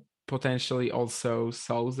 Potentially also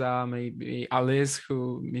Souza, maybe Alice,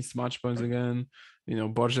 who missed match points again.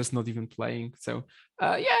 Borges not even playing. So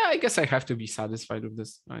yeah, I guess I have to be satisfied with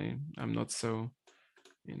this. I'm not so.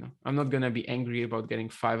 I'm not gonna be angry about getting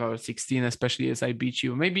 5 out of 16, especially as I beat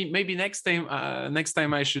you. Maybe next time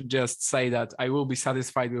I should just say that I will be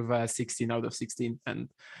satisfied with 16 out of 16, and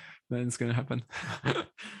then it's gonna happen.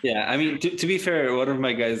 Yeah, I mean, to be fair, one of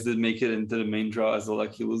my guys did make it into the main draw as a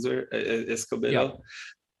lucky loser, Escobedo,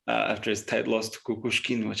 after his tight loss to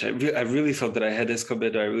Kukushkin, which I really thought that I had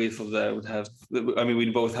Escobedo. I really thought that I would have. I mean,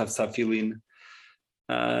 we'd both have Safiullin.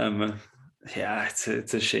 Yeah,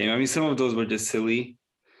 it's a shame. I mean, some of those were just silly.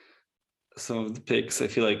 Some of the picks, I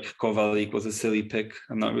feel like Kovalik was a silly pick.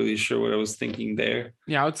 I'm not really sure what I was thinking there.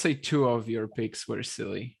 Yeah, I would say 2 of your picks were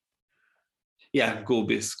silly. Yeah,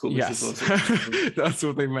 Gulbis. Yes, that's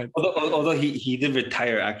what I meant. Although he did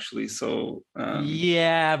retire actually, so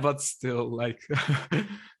yeah, but still, like,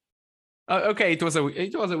 okay, it was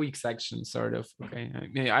a weak section, sort of.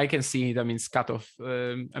 Okay, I can see it. I mean, Skatov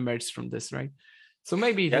emerged from this, right? So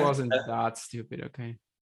maybe it wasn't that stupid. Okay.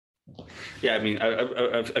 Yeah, I mean,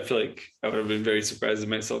 I feel like I would have been very surprised at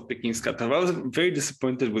myself picking Skatov. I was very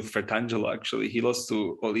disappointed with Fratangelo, actually. He lost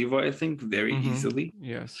to Olivo, I think, very easily.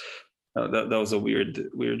 Yes. That was a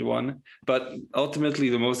weird one. But ultimately,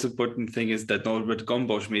 the most important thing is that Norbert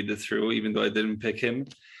Gombosch made it through, even though I didn't pick him,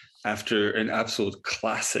 after an absolute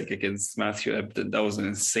classic against Matthew Ebden. That was an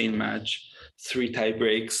insane match. 3 tie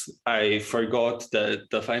breaks. I forgot that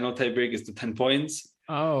the final tie break is the 10 points.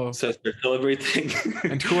 Oh, so they're celebrating.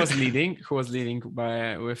 And who was leading? Who was leading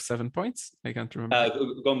with 7 points? I can't remember.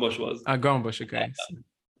 Gombosch was. Gombosch, okay.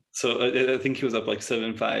 So I think he was up like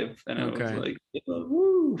 7-5, and I was like,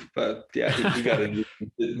 woo! But yeah, he got in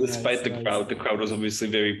despite the crowd. The crowd was obviously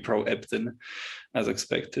very pro Ebden, as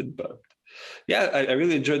expected. But yeah, I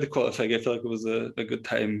really enjoyed the qualifying. I feel like it was a good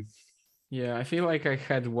time. Yeah, I feel like I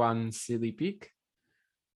had one silly pick.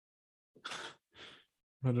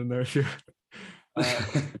 I don't know if you.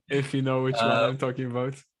 If you know which one I'm talking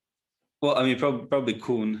about. Well, I mean, probably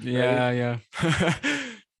Kuhn. Yeah, right? Yeah.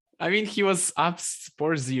 I mean, he was up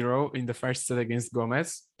 4-0 in the first set against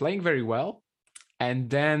Gomez, playing very well. And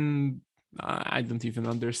then I don't even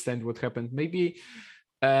understand what happened. Maybe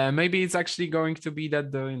it's actually going to be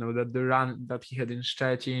that the run that he had in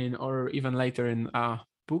Szczecin, or even later in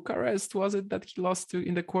Bucharest, was it that he lost to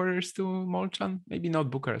in the quarters to Molchan? Maybe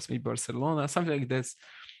not Bucharest, maybe Barcelona, something like this.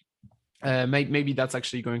 Maybe that's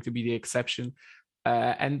actually going to be the exception.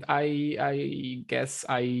 And I guess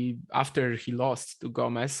after he lost to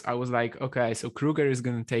Gomez, I was like, okay, so Kruger is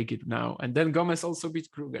going to take it now. And then Gomez also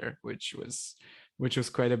beat Kruger, which was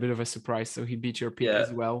quite a bit of a surprise. So he beat your pick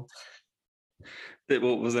as well.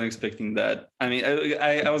 Wasn't expecting that. I mean,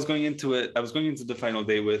 I was going into it. I was going into the final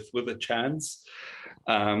day with a chance,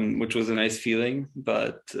 which was a nice feeling,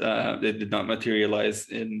 but it did not materialize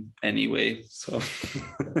in any way. So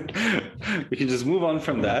we can just move on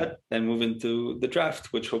from that and move into the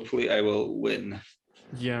draft, which hopefully I will win.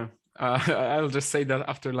 Yeah, I'll just say that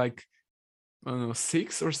after like, I don't know,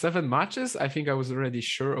 6 or 7 matches, I think I was already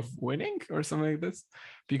sure of winning or something like this,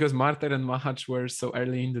 because Martyr and Mahacz were so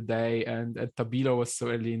early in the day, and Tabilo was so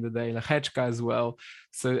early in the day, Lehečka as well.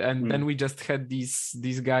 So then we just had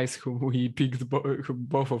these guys who we picked, who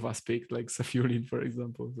both of us picked, like Safiullin, for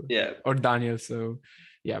example. So, yeah, or Daniel. So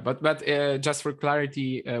yeah, but just for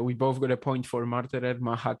clarity, we both got a point for Martyr,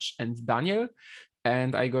 Mahacz, and Daniel,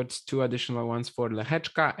 and I got 2 additional ones for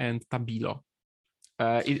Lehečka and Tabilo.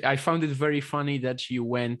 I found it very funny that you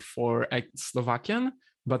went for a Slovakian,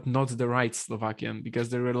 but not the right Slovakian, because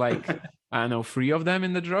there were like, I don't know, 3 of them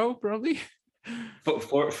in the draw, probably.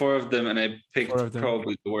 Four of them, and I picked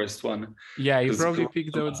probably the worst one. Yeah, you probably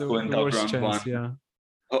picked the worst chance. Yeah.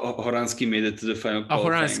 Horansky made it to the final.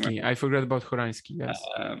 Horansky, right? I forgot about Horansky. Yes,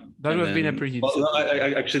 that would have been a pretty. Well, no,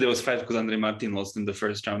 actually, there was 5 because Andre Martin lost in the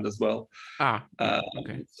first round as well.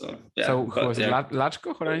 Okay. So yeah. So who was it?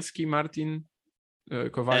 Lachko, Horansky, Martin,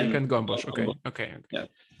 Kowalik, and Gombos. Okay.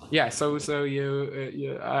 Yeah. So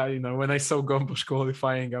you know, when I saw Gombos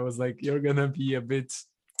qualifying, I was like, you're gonna be a bit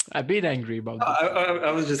angry about it.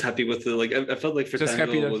 I was just happy with it. Like I felt like just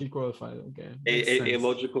happy that he qualified. Okay. A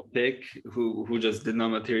logical pick who just did not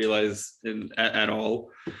materialize at all.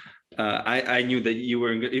 I knew that you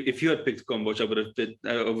were. If you had picked Gombos, I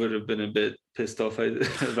would have been a bit pissed off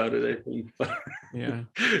about it. I think. But yeah,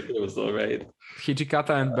 it was all right. Hijikata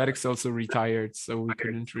and Bergs also retired, so we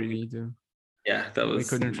couldn't really do. Yeah, we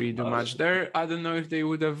couldn't really do much there. I don't know if they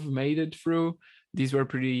would have made it through. These were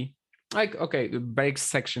pretty. Like, okay, the Bergs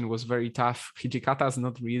section was very tough. Hijikata's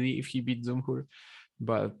not really if he beat Zumhur,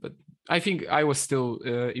 but I think I was still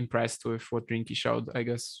impressed with what Rinky showed. I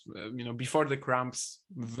guess you know, before the cramps,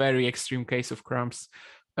 very extreme case of cramps,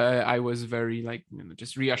 I was very like, you know,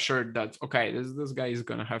 just reassured that okay, this guy is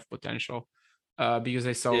gonna have potential. Because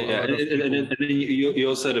I saw and then you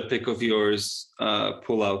also had a pick of yours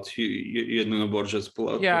pull out. You had Nuno Borges pull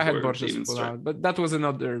out. Yeah, I had Borges pull out, but that was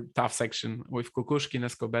another tough section with Kukushkin,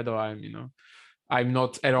 Escobedo. I'm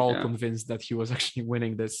not at all convinced that he was actually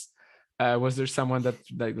winning this. Was there someone that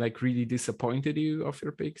like really disappointed you of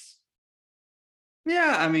your picks?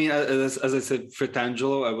 Yeah, I mean, as I said,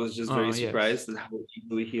 Fratangelo, I was just very surprised at how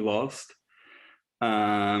easily he lost.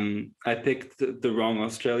 I picked the wrong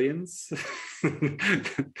Australians.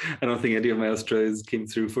 I don't think any of my Australians came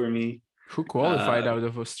through for me. Who qualified out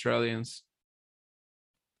of Australians?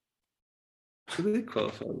 Who did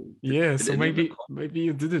qualify? Yeah, so maybe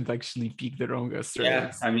you didn't actually pick the wrong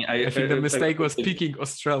Australians. Yeah, I mean, I think the mistake was picking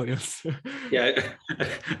Australians. Yeah,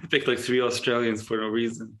 I picked like 3 Australians for no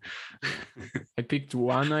reason. I picked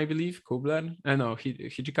 1, I believe, Kubler. No,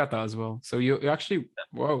 Hijikata as well. So you actually,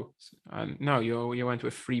 whoa. No, you went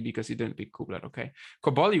with 3 because you didn't pick Kubler. Okay.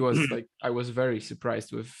 Koboli was like, I was very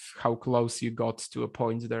surprised with how close you got to a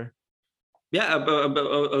point there. Yeah, I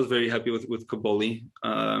was very happy with Koboli.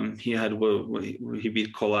 He had he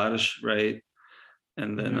beat Kolarz, right?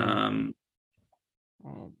 And then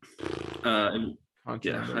I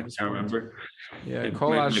can't remember. Yeah,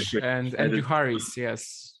 Kolarz and Andrew Harris,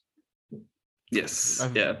 yes. Yes,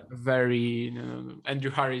 very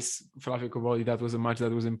Andrew Harris, Flavio Koboli. That was a match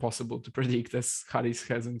that was impossible to predict, as Harris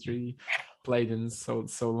hasn't really played in so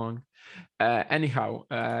long. Anyhow,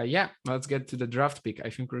 let's get to the draft pick. I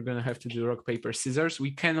think we're gonna have to do rock, paper, scissors.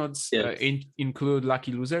 We cannot include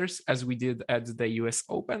lucky losers as we did at the US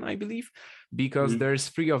Open, I believe, because there's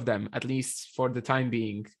 3 of them, at least for the time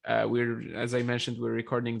being. As I mentioned, we're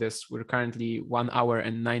recording this. We're currently 1 hour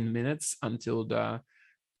and 9 minutes until the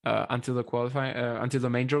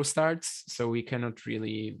main draw starts. So we cannot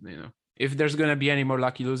really, if there's going to be any more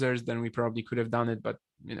lucky losers, then we probably could have done it. But,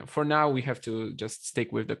 for now, we have to just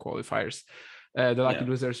stick with the qualifiers. The lucky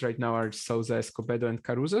losers right now are Souza, Escobedo, and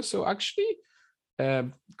Caruso. So actually,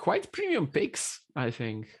 quite premium picks, I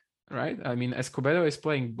think, right? I mean, Escobedo is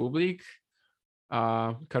playing Bublik.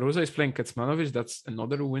 Caruso is playing Kecmanovic. That's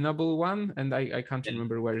another winnable one. And I can't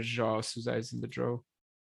remember where João Souza is in the draw.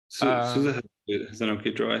 Souza has an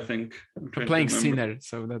okay draw, I think. Playing Sinner,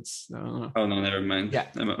 so that's. Oh no, never mind. Yeah,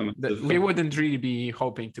 we wouldn't really be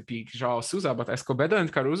hoping to pick João Souza, but Escobedo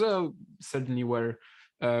and Caruso certainly were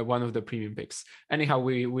one of the premium picks. Anyhow,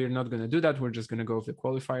 we're not going to do that. We're just going to go with the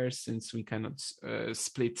qualifiers since we cannot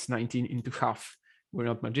split 19 into half. We're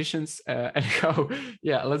not magicians. Anyhow,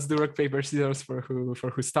 let's do rock, paper, scissors for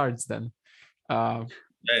who starts then.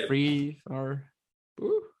 3 or...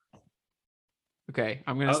 Ooh. Okay,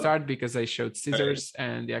 I'm gonna start because I showed scissors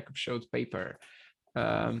and Jakub showed paper.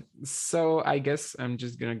 So I guess I'm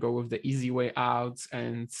just gonna go with the easy way out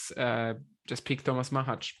and just pick Tomasz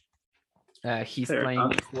Machac. He's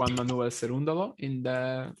playing Juan Manuel Cerundolo in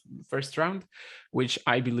the first round, which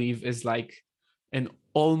I believe is like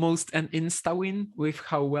almost an insta win with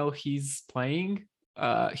how well he's playing.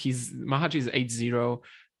 Machac is 8-0.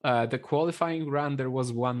 The qualifying run, there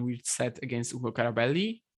was one weird set against Ugo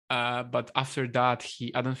Carabelli, but after that,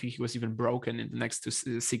 I don't think he was even broken in the next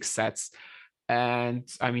 6 sets. And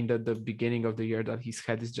I mean, the beginning of the year that he's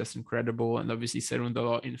had is just incredible. And obviously,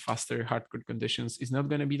 Cerundolo in faster hardcourt conditions is not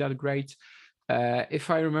going to be that great. If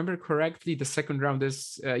I remember correctly, the second round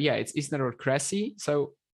is, it's Isner or Cressy.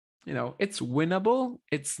 So, it's winnable.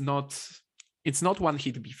 It's not one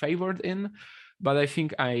he to be favored in, but I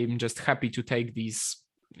think I'm just happy to take these.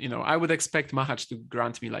 I would expect Machac to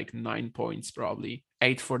grant me like 9 points, probably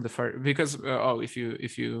 8 for the first, because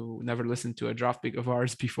if you never listened to a draft pick of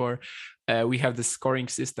ours before, we have the scoring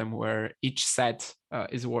system where each set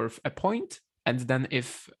is worth a point, and then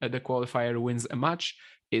if the qualifier wins a match,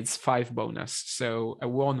 it's 5 bonus. So a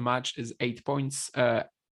won match is 8 points.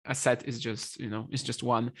 A set is just, it's just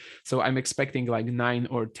 1. So I'm expecting like 9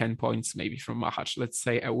 or 10 points maybe from Machac. Let's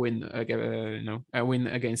say a win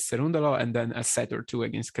against Cerundolo and then a set or 2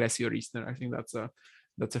 against Cressy or Isner. I think that's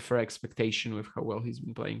a fair expectation with how well he's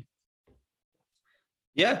been playing.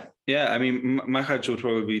 Yeah. I mean, Machac would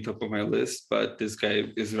probably be top of my list, but this guy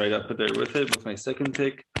is right up there with it with my second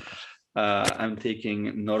pick. I'm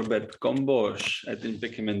taking Norbert Gombos. I didn't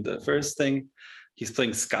pick him in the first thing. He's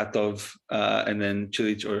playing Skatov and then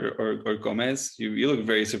Cilic or Gomez. You look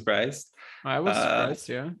very surprised. I was surprised,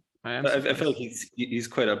 yeah. I feel like he's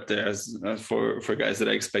quite up there as for guys that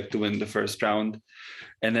I expect to win the first round.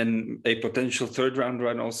 And then a potential third round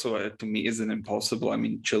run also to me isn't impossible. I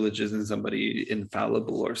mean, Cilic isn't somebody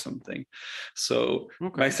infallible or something. So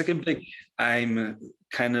my second pick, I'm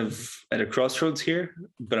kind of at a crossroads here,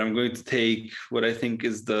 but I'm going to take what I think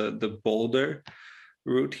is the bolder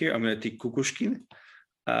route here. I'm going to take Kukushkin,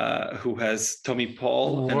 who has Tommy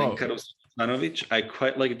Paul and then Karo Kecmanovic. I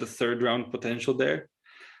quite like the third round potential there.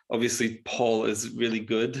 Obviously, Paul is really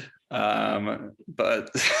good, but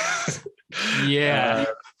yeah.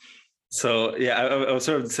 I was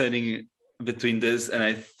sort of deciding between this, and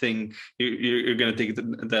I think you're going to take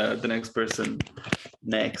the next person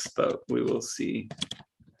next, but we will see.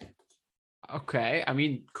 Okay, I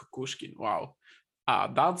mean Kukushkin. Wow.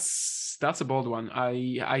 That's a bold one.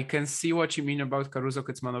 I can see what you mean about Caruso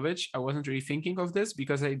Kecmanovic. I wasn't really thinking of this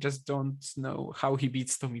because I just don't know how he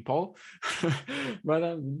beats Tommy Paul,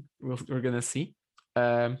 but we're gonna see.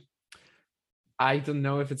 I don't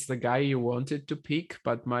know if it's the guy you wanted to pick,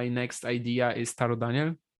 but my next idea is Taro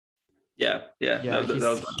Daniel. Yeah.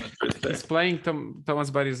 He's playing Thomas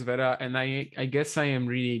Barrios Vera, and I guess I am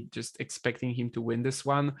really just expecting him to win this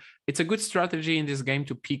one. It's a good strategy in this game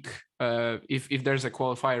to pick if there's a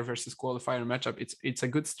qualifier versus qualifier matchup. It's a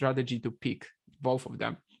good strategy to pick both of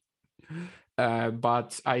them.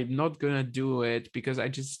 But I'm not gonna do it because I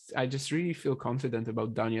just really feel confident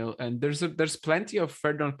about Daniel, and there's plenty of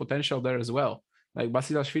third round potential there as well. Like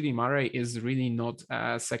Basilashvili Mare is really not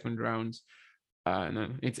a second round. No,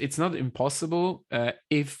 it's not impossible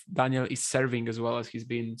if Daniel is serving as well as he's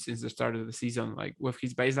been since the start of the season. Like with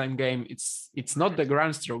his baseline game, it's not the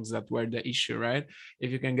ground strokes that were the issue, right?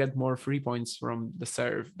 If you can get more 3 points from the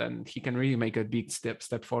serve, then he can really make a big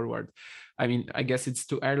step forward. I mean, I guess it's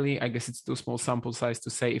too early. I guess it's too small sample size to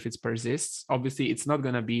say if it persists. Obviously, it's not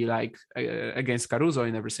gonna be like against Caruso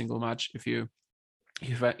in every single match. If you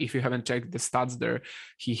haven't checked the stats there,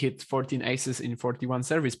 he hit 14 aces in 41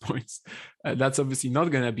 service points. That's obviously not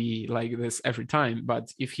going to be like this every time,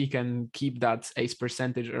 but if he can keep that ace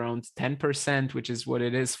percentage around 10%, which is what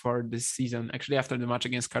it is for this season, actually after the match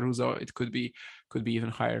against Caruso, it could be even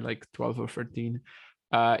higher, like 12 or 13.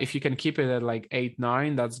 If you can keep it at like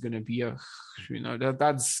 8-9, that's going to be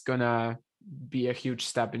that's going to be a huge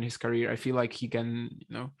step in his career. I feel like he can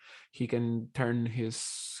turn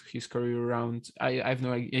his career around. I have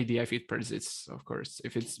no idea if it persists, of course.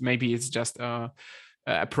 If it's just a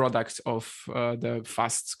product of the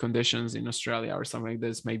fast conditions in Australia or something like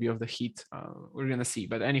this, maybe of the heat. We're gonna see.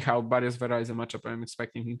 But anyhow, Barrios Vera is a matchup I'm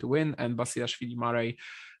expecting him to win, and Basilashvili Mare,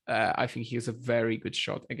 I think he has a very good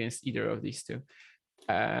shot against either of these two.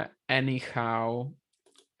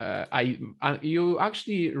 You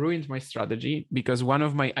actually ruined my strategy because one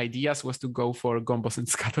of my ideas was to go for Gombos and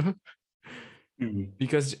Skatov.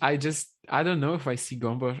 because I don't know if I see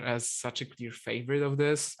Gombos as such a clear favorite of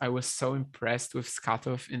this. I was so impressed with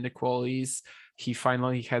Skatov in the qualies. He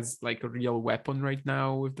finally has like a real weapon right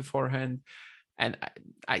now with the forehand. And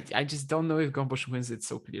I just don't know if Gombos wins it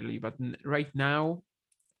so clearly. But right now,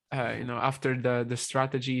 after the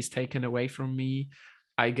strategy is taken away from me,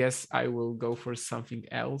 I guess I will go for something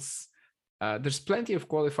else. There's plenty of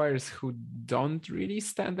qualifiers who don't really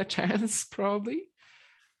stand a chance, probably.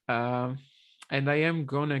 And I am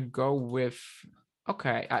gonna go with,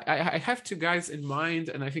 okay, I have two guys in mind,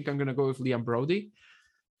 and I think I'm gonna go with Liam Brody.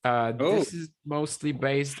 This is mostly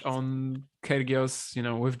based on Kyrgios,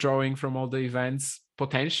 withdrawing from all the events,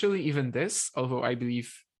 potentially even this, although I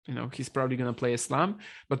believe, he's probably gonna play a slam.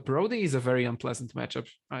 But Brody is a very unpleasant matchup.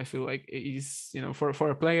 I feel like he's, for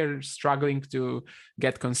a player struggling to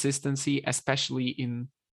get consistency, especially in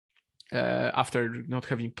after not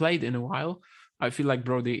having played in a while. I feel like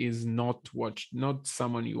Brody is not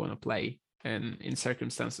someone you want to play in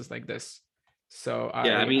circumstances like this. So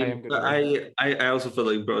I also feel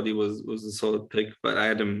like Brody was a solid pick, but I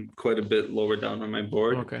had him quite a bit lower down on my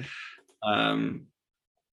board. Okay.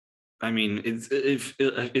 I mean, it's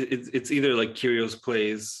either like Kyrgios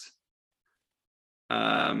plays,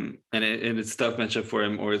 and it's a tough matchup for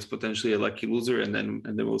him, or it's potentially a lucky loser, and then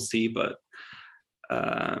we'll see. But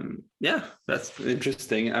yeah, that's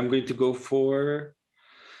interesting. I'm going to go for,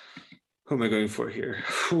 who am I going for here?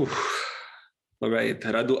 All right,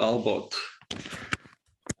 Radu Albot.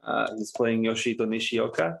 He's playing Yoshito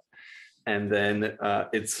Nishioka, and then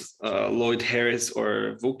it's Lloyd Harris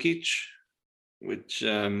or Vukic, which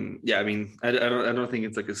I mean, I don't think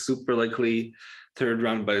it's like a super likely third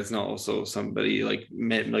round, but it's not also somebody like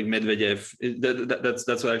Medvedev.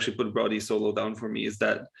 That's what actually put Brody so low down for me, is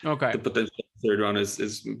that the potential third round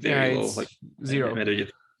is very low, like zero. Medvedev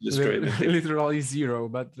destroyed literally zero,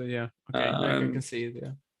 but I can see it.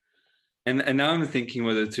 Yeah. And now I'm thinking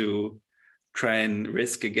whether to try and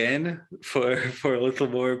risk again for a little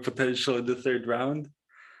more potential in the third round,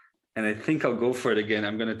 and I think I'll go for it again.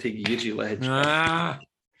 I'm going to take Yuji Lehečka.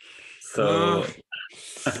 So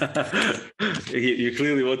you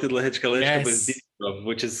clearly wanted Lehečka, yes.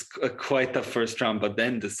 Which is quite a first round. But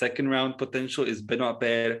then the second round potential is Benoit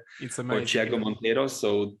Paire or Thiago Monteiro.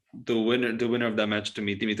 So the winner of that match, to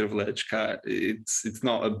me, Dimitrov Lehečka, it's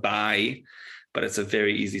not a bye, but it's a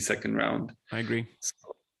very easy second round. I agree. So,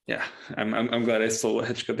 yeah, I'm glad I stole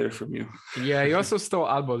Lehečka there from you. Yeah, you also stole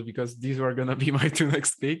Albot, because these were gonna be my two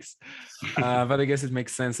next picks. But I guess it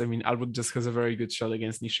makes sense. I mean, Albot just has a very good shot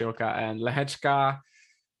against Nishioka, and Lehečka,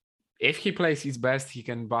 if he plays his best, he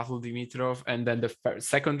can battle Dimitrov. And then the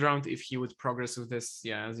second round, if he would progress with this,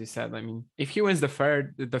 yeah, as you said, I mean, if he wins the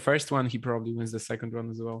first one, he probably wins the second one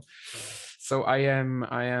as well. So I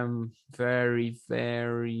am very,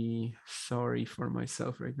 very sorry for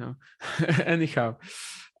myself right now. Anyhow,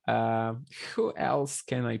 who else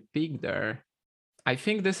can I pick there? I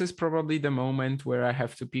think this is probably the moment where I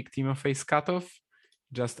have to pick Timofey Skatov,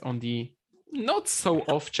 just on the not so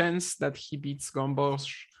off chance that he beats Gombos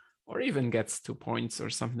or even gets 2 points or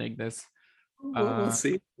something like this. We'll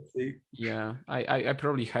see. Yeah, I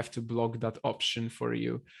probably have to block that option for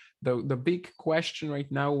you. The big question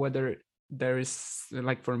right now, whether there is,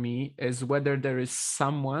 like for me, is whether there is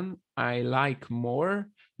someone I like more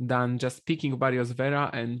than just picking Barrios Vera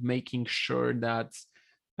and making sure that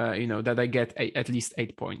that I get at least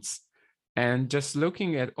 8 points. And just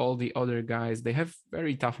looking at all the other guys, they have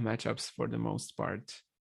very tough matchups for the most part.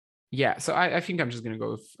 Yeah, so I think I'm just gonna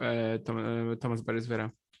go with Thomas Barrios Vera,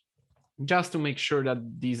 just to make sure that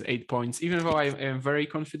these 8 points, even though I am very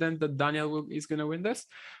confident that Daniel is gonna win this,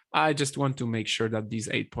 I just want to make sure that these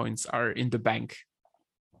 8 points are in the bank.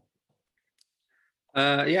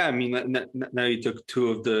 Yeah, I mean, now you took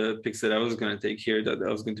two of the picks that I was going to take here. That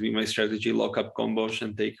was going to be my strategy: lock up Gombos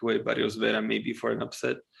and take away Barrios Vera, maybe for an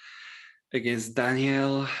upset against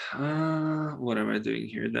Daniel. What am I doing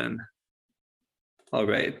here then? All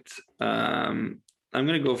right, I'm going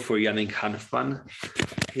to go for Yannick Hanfmann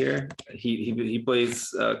here. He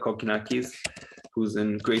plays Kokkinakis, who's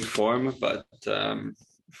in great form, but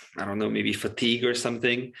I don't know, maybe fatigue or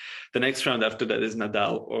something. The next round after that is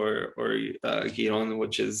Nadal or Giron,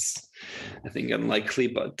 which is, I think, unlikely.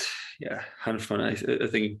 But yeah, Hanfmann, I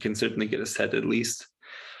think can certainly get a set at least.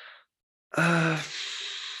 I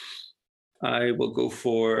will go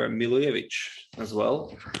for Milojevic as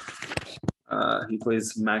well. He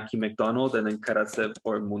plays Mackie McDonald and then Karatsev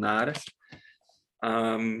or Munar.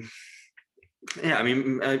 Yeah, I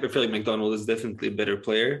mean, I feel like McDonald is definitely a better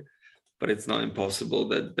player, but it's not impossible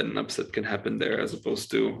that an upset can happen there, as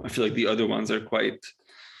opposed to, I feel like the other ones are quite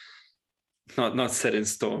not set in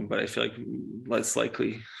stone, but I feel like less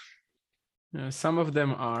likely. Some of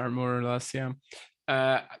them are more or less, yeah.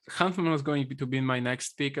 Hanfman was going to be my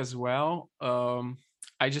next pick as well.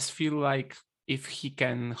 I just feel like if he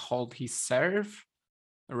can hold his serve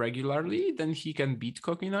regularly, then he can beat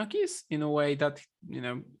Kokinakis in a way that,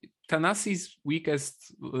 Thanasi's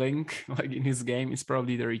weakest link like in his game is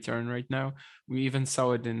probably the return right now. We even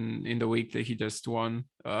saw it in the week that he just won.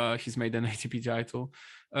 He's made an ATP title.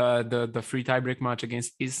 The free tiebreak match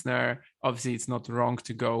against Isner. Obviously, it's not wrong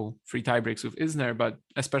to go free tiebreaks with Isner, but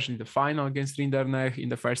especially the final against Rinderknech in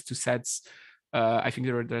the first two sets, I think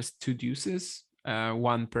there's two deuces,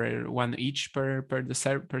 one each per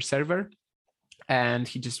server, and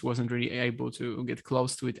he just wasn't really able to get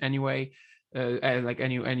close to it anyway.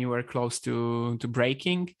 Anywhere close to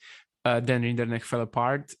breaking. Then Rinderknech fell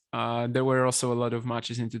apart. There were also a lot of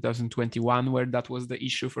matches in 2021 where that was the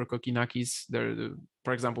issue for Kokinakis.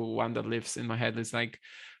 For example, one that lives in my head is like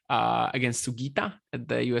against Sugita at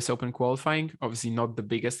the US Open qualifying. Obviously not the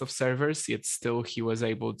biggest of servers, yet still he was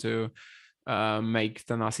able to make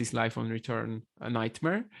Thanasi's life on return a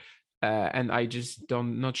nightmare. And I just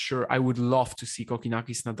not sure. I would love to see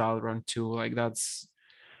Kokinakis Nadal round 2. Like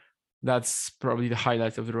that's probably the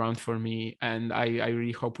highlight of the round for me, and I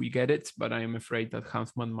really hope we get it, but I am afraid that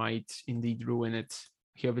Hanfman might indeed ruin it.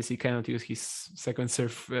 He obviously cannot use his second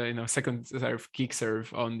serve kick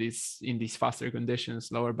serve in these faster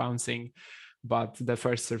conditions, lower bouncing, but the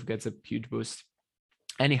first serve gets a huge boost.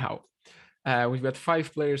 Anyhow, we've got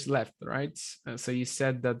 5 players left, right? So you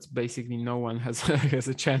said that basically no one has has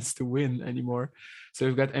a chance to win anymore. So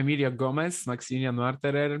we've got Emilio Gomez, Maximilian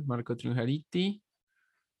Marterer, Marco Trungelliti,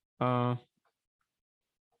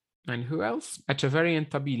 and who else? Echeverry and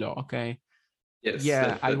Tabilo. Okay. Yes.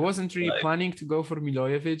 Yeah, I wasn't really planning to go for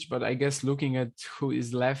Milojevic, but I guess looking at who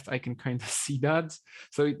is left, I can kind of see that.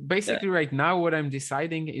 So basically, right now, what I'm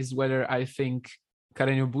deciding is whether I think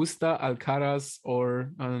Carreño Busta, Alcaraz,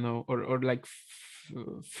 or I don't know, or like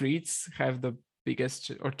Fritz have the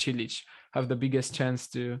biggest, or Cilic have the biggest chance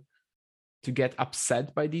to get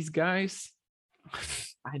upset by these guys.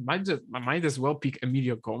 I might as well pick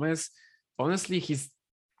Emilio Gomez. Honestly, he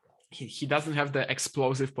doesn't have the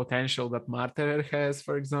explosive potential that Marterer has,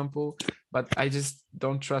 for example. But I just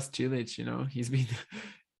don't trust Cilic.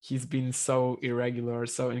 He's been so irregular,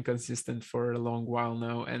 so inconsistent for a long while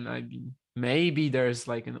now, and maybe there's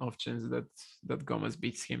like an off chance that Gomez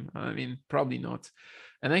beats him. I mean, probably not.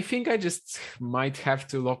 And I think I just might have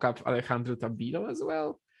to lock up Alejandro Tabilo as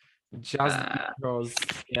well. Just because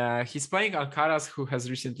he's playing Alcaraz, who has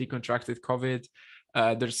recently contracted COVID.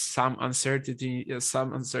 There's some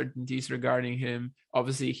uncertainties regarding him.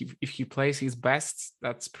 Obviously, if he plays his best,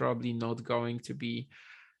 that's probably not going to be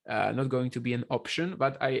an option.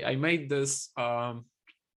 But I made this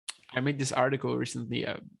article recently,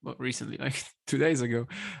 like 2 days ago,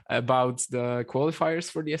 about the qualifiers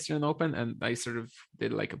for the Australian Open, and I sort of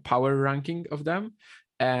did like a power ranking of them.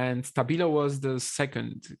 And Tabilo was the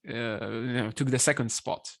second, took the second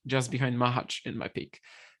spot, just behind Machac in my pick.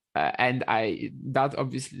 And that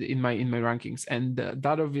obviously in my rankings, and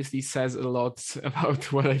that obviously says a lot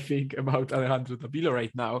about what I think about Alejandro Tabilo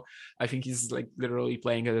right now. I think he's like literally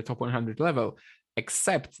playing at the top 100 level,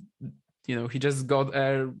 except he just got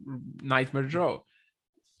a nightmare draw.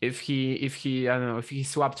 If he I don't know, if he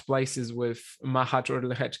swapped places with Machac or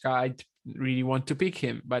Lehečka, I'd really want to pick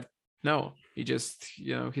him, but no, he just,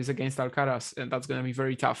 he's against Alcaraz, and that's going to be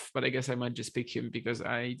very tough. But I guess I might just pick him because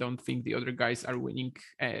I don't think the other guys are winning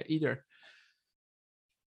either.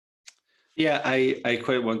 Yeah, I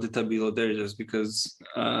quite wanted Tabilo there just because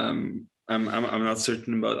I'm not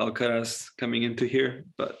certain about Alcaraz coming into here,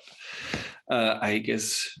 but I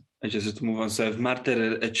guess I just have to move on. So I have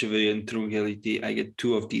Marterer, Echeverry, and Trungelliti. I get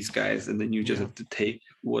 2 of these guys, and then you just have to take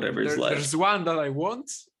whatever's left. There's one that I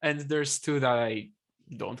want, and there's 2 that I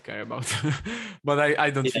don't care about. But I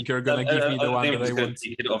don't think you're gonna give me the one that I want.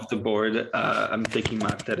 Take it off the board. I'm taking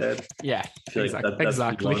Marterer. Yeah,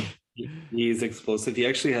 exactly. He is explosive. He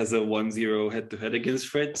actually has a 1-0 head-to-head against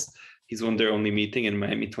Fritz. He's won their only meeting in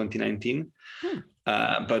Miami 2019.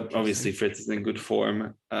 But obviously Fritz is in good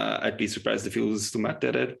form. I'd be surprised if he loses to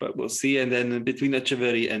Marterer, but we'll see. And then between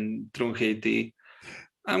Echeverry and Trungelliti,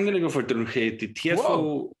 I'm gonna go for Trungelliti.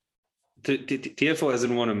 TFO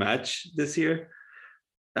hasn't won a match this year.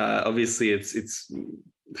 Obviously it's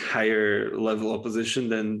higher level opposition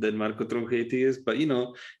than Marco Trungelliti is, but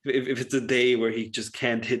if it's a day where he just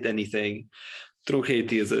can't hit anything,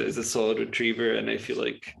 Trungelliti is a solid retriever, and I feel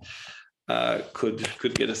like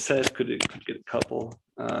could get a set, could get a couple.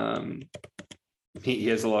 He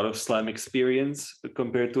has a lot of slam experience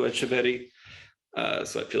compared to Echeverry.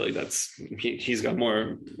 So I feel like he's got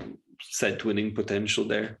more set winning potential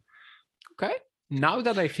there. Okay. Now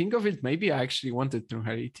that I think of it, maybe I actually wanted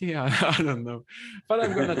Trungelliti. I don't know, but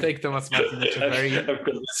I'm gonna take Tomas Martin Etcheverry. I've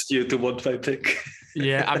convinced you to want my pick.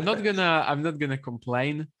 Yeah, I'm not gonna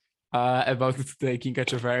complain about taking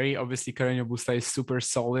Etcheverry. Obviously, Carreño Busta is super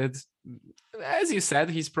solid. As you said,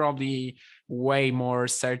 he's probably way more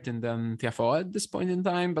certain than Tiafoe at this point in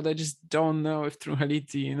time, but I just don't know if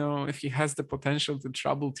Trungelliti, if he has the potential to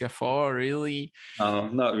trouble Tiafoe, really.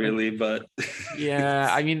 Not really, but yeah,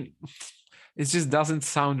 I mean, it just doesn't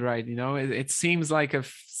sound right, it seems like a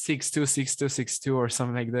 6-2, 6-2, 6-2 or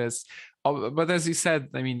something like this. But as you said,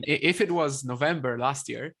 I mean, if it was November last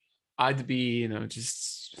year, I'd be,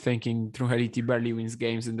 just thinking Trungelliti barely wins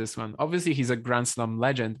games in this one. Obviously, he's a Grand Slam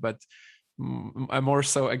legend, but more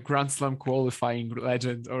so a Grand Slam qualifying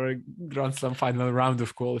legend or a Grand Slam final round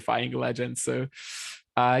of qualifying legend. So,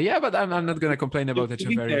 but I'm not going to complain about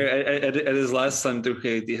Etcheverry. At his last time,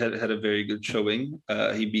 Trungelliti had a very good showing.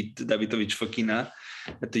 He beat Davidovich Fokina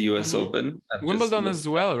at the US Open. Wimbledon as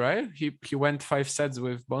well, right? He went 5 sets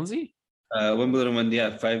with Bonzi. Wimbledon went,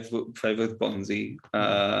 5 with Bonzi.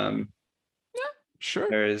 Sure.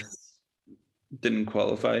 Paris didn't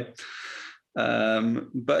qualify.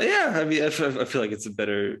 But yeah, I mean, I feel like it's a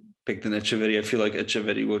better pick than Etcheverry. I feel like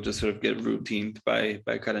Etcheverry will just sort of get routined by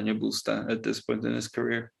Carreño Busta at this point in his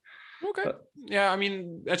career. Okay. Yeah, I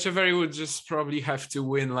mean, Etcheverry would just probably have to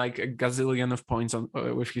win like a gazillion of points on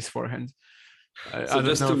with his forehand. So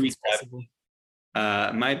just to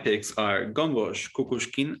recap, my picks are Gombos,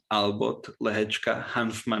 Kukushkin, Albot, Lehečka,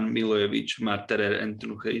 Hanfman, Milojevic, Marterer, and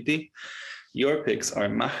Trungelliti. Your picks are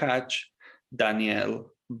Mahach,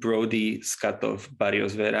 Daniel, Brody, Skatov,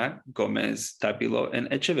 Barrios Vera, Gomez, Tabilo, and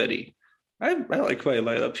Etcheverry. I like my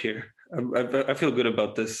lineup here. I feel good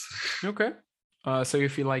about this. Okay. So you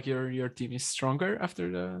feel like your team is stronger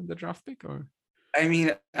after the draft pick, or? I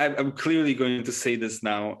mean, I'm clearly going to say this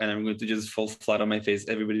now, and I'm going to just fall flat on my face.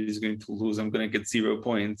 Everybody's going to lose. I'm going to get 0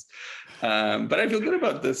 points. But I feel good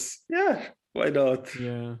about this. Yeah, why not?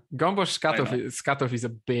 Yeah. Gombos Skatov is a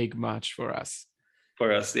big match for us.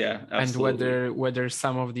 For us, yeah. Absolutely. And whether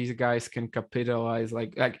some of these guys can capitalize,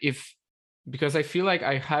 because I feel like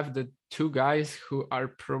I have the 2 guys who are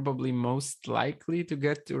probably most likely to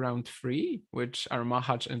get to round 3, which are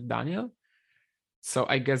Mahach and Daniel. So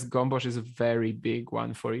I guess Gombos is a very big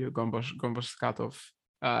one for you, Gombos Skatov.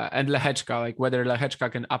 And Lehečka, whether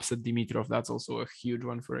Lehečka can upset Dimitrov, that's also a huge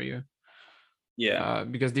one for you. Yeah.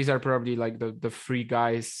 Because these are probably the 3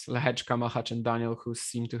 guys, Lehečka, Mahach, and Daniel, who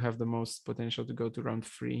seem to have the most potential to go to round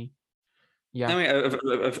 3. Yeah. I mean,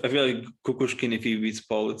 I feel like Kukushkin, if he beats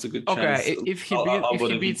Paul, it's a good chance. Okay, if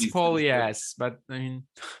he beats Paul, yes, but I mean,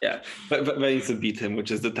 yeah, but he needs to beat him,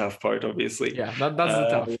 which is the tough part, obviously. Yeah, that's the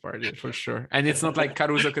tough part for sure. And it's not like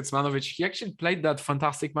Caruso Kecmanovic. He actually played that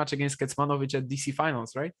fantastic match against Kecmanovic at DC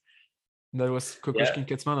Finals, right? That was Kukushkin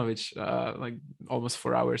Kecmanovic, almost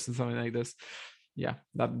 4 hours and something like this. Yeah,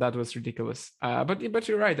 that was ridiculous. But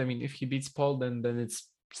you're right. I mean, if he beats Paul, then it's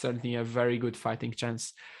certainly a very good fighting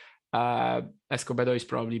chance. Escobedo is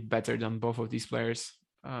probably better than both of these players,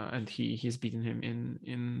 and he's beaten him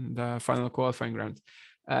in the final qualifying round.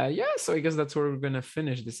 So I guess that's where we're gonna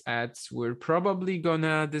finish this ad. We're probably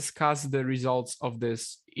gonna discuss the results of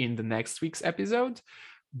this in the next week's episode,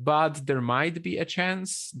 but there might be a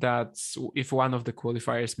chance that if one of the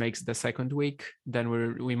qualifiers makes the second week, then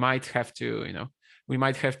we might have to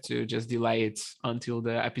just delay it until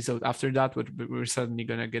the episode after that. We're certainly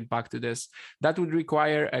going to get back to this. That would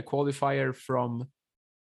require a qualifier from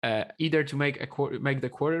either to make the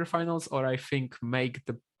quarterfinals, or I think make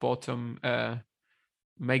the fourth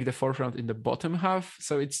round in the bottom half.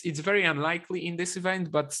 So it's very unlikely in this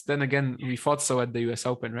event, but then again, we thought so at the US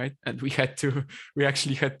Open, right? And we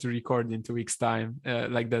actually had to record in 2 weeks' time,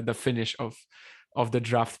 the finish of the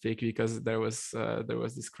draft pick, because there was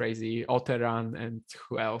this crazy Otteran and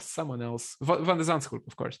who else? Someone else, Van de Zandschulp,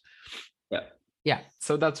 of course. Yeah.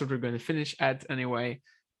 So that's what we're going to finish at anyway.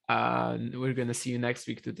 We're going to see you next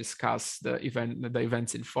week to discuss the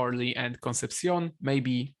events in Forli and Concepcion,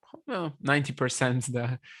 maybe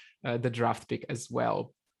 90% the draft pick as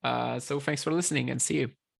well. So thanks for listening, and see you.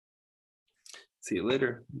 See you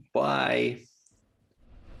later. Bye.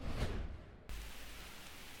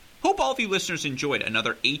 Hope all of you listeners enjoyed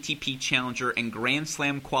another ATP Challenger and Grand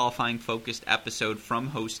Slam qualifying focused episode from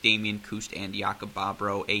host Damian Kust and Jakub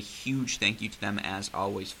Bobro. A huge thank you to them, as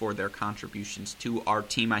always, for their contributions to our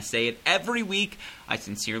team. I say it every week. I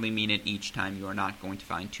sincerely mean it each time. You are not going to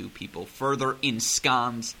find two people further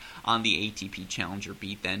ensconced on the ATP Challenger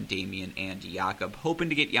beat than Damian and Jakub. Hoping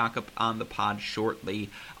to get Jakub on the pod shortly.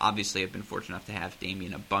 Obviously, I've been fortunate enough to have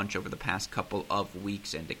Damian a bunch over the past couple of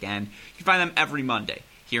weeks. And again, you can find them every Monday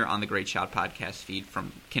here on the Great Shot podcast feed.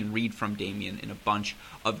 Can read from Damian in a bunch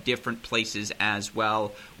of different places as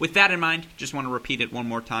well. With that in mind, just want to repeat it one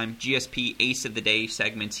more time. GSP Ace of the Day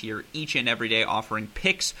segments here each and every day, offering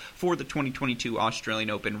picks for the 2022 Australian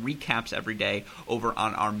Open, recaps every day over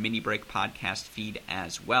on our Mini Break podcast feed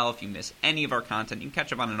as well. If you miss any of our content, you can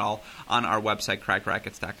catch up on it all on our website,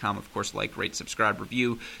 crackrackets.com. Of course, like, rate, subscribe,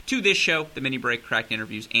 review to this show, the Mini Break, Cracked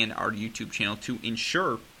Interviews, and our YouTube channel to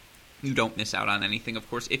ensure you don't miss out on anything. Of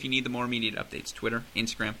course, if you need the more immediate updates, Twitter,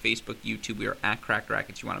 Instagram, Facebook, YouTube, we are at Cracked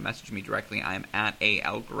Rackets. You want to message me directly, I am at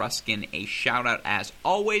A.L. Gruskin. A shout-out, as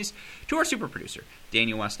always, to our super producer,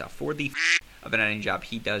 Daniel Westoff, for the of an editing job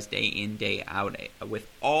he does day in, day out. With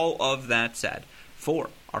all of that said, for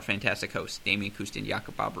our fantastic hosts, Damian Kust and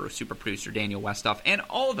Jakub Bobro, super producer Daniel Westoff, and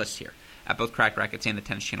all of us here at both Cracked Rackets and the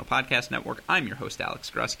Tennis Channel Podcast Network, I'm your host, Alex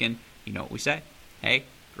Gruskin. You know what we say. Hey,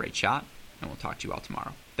 great shot, and we'll talk to you all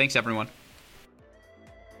tomorrow. Thanks, everyone.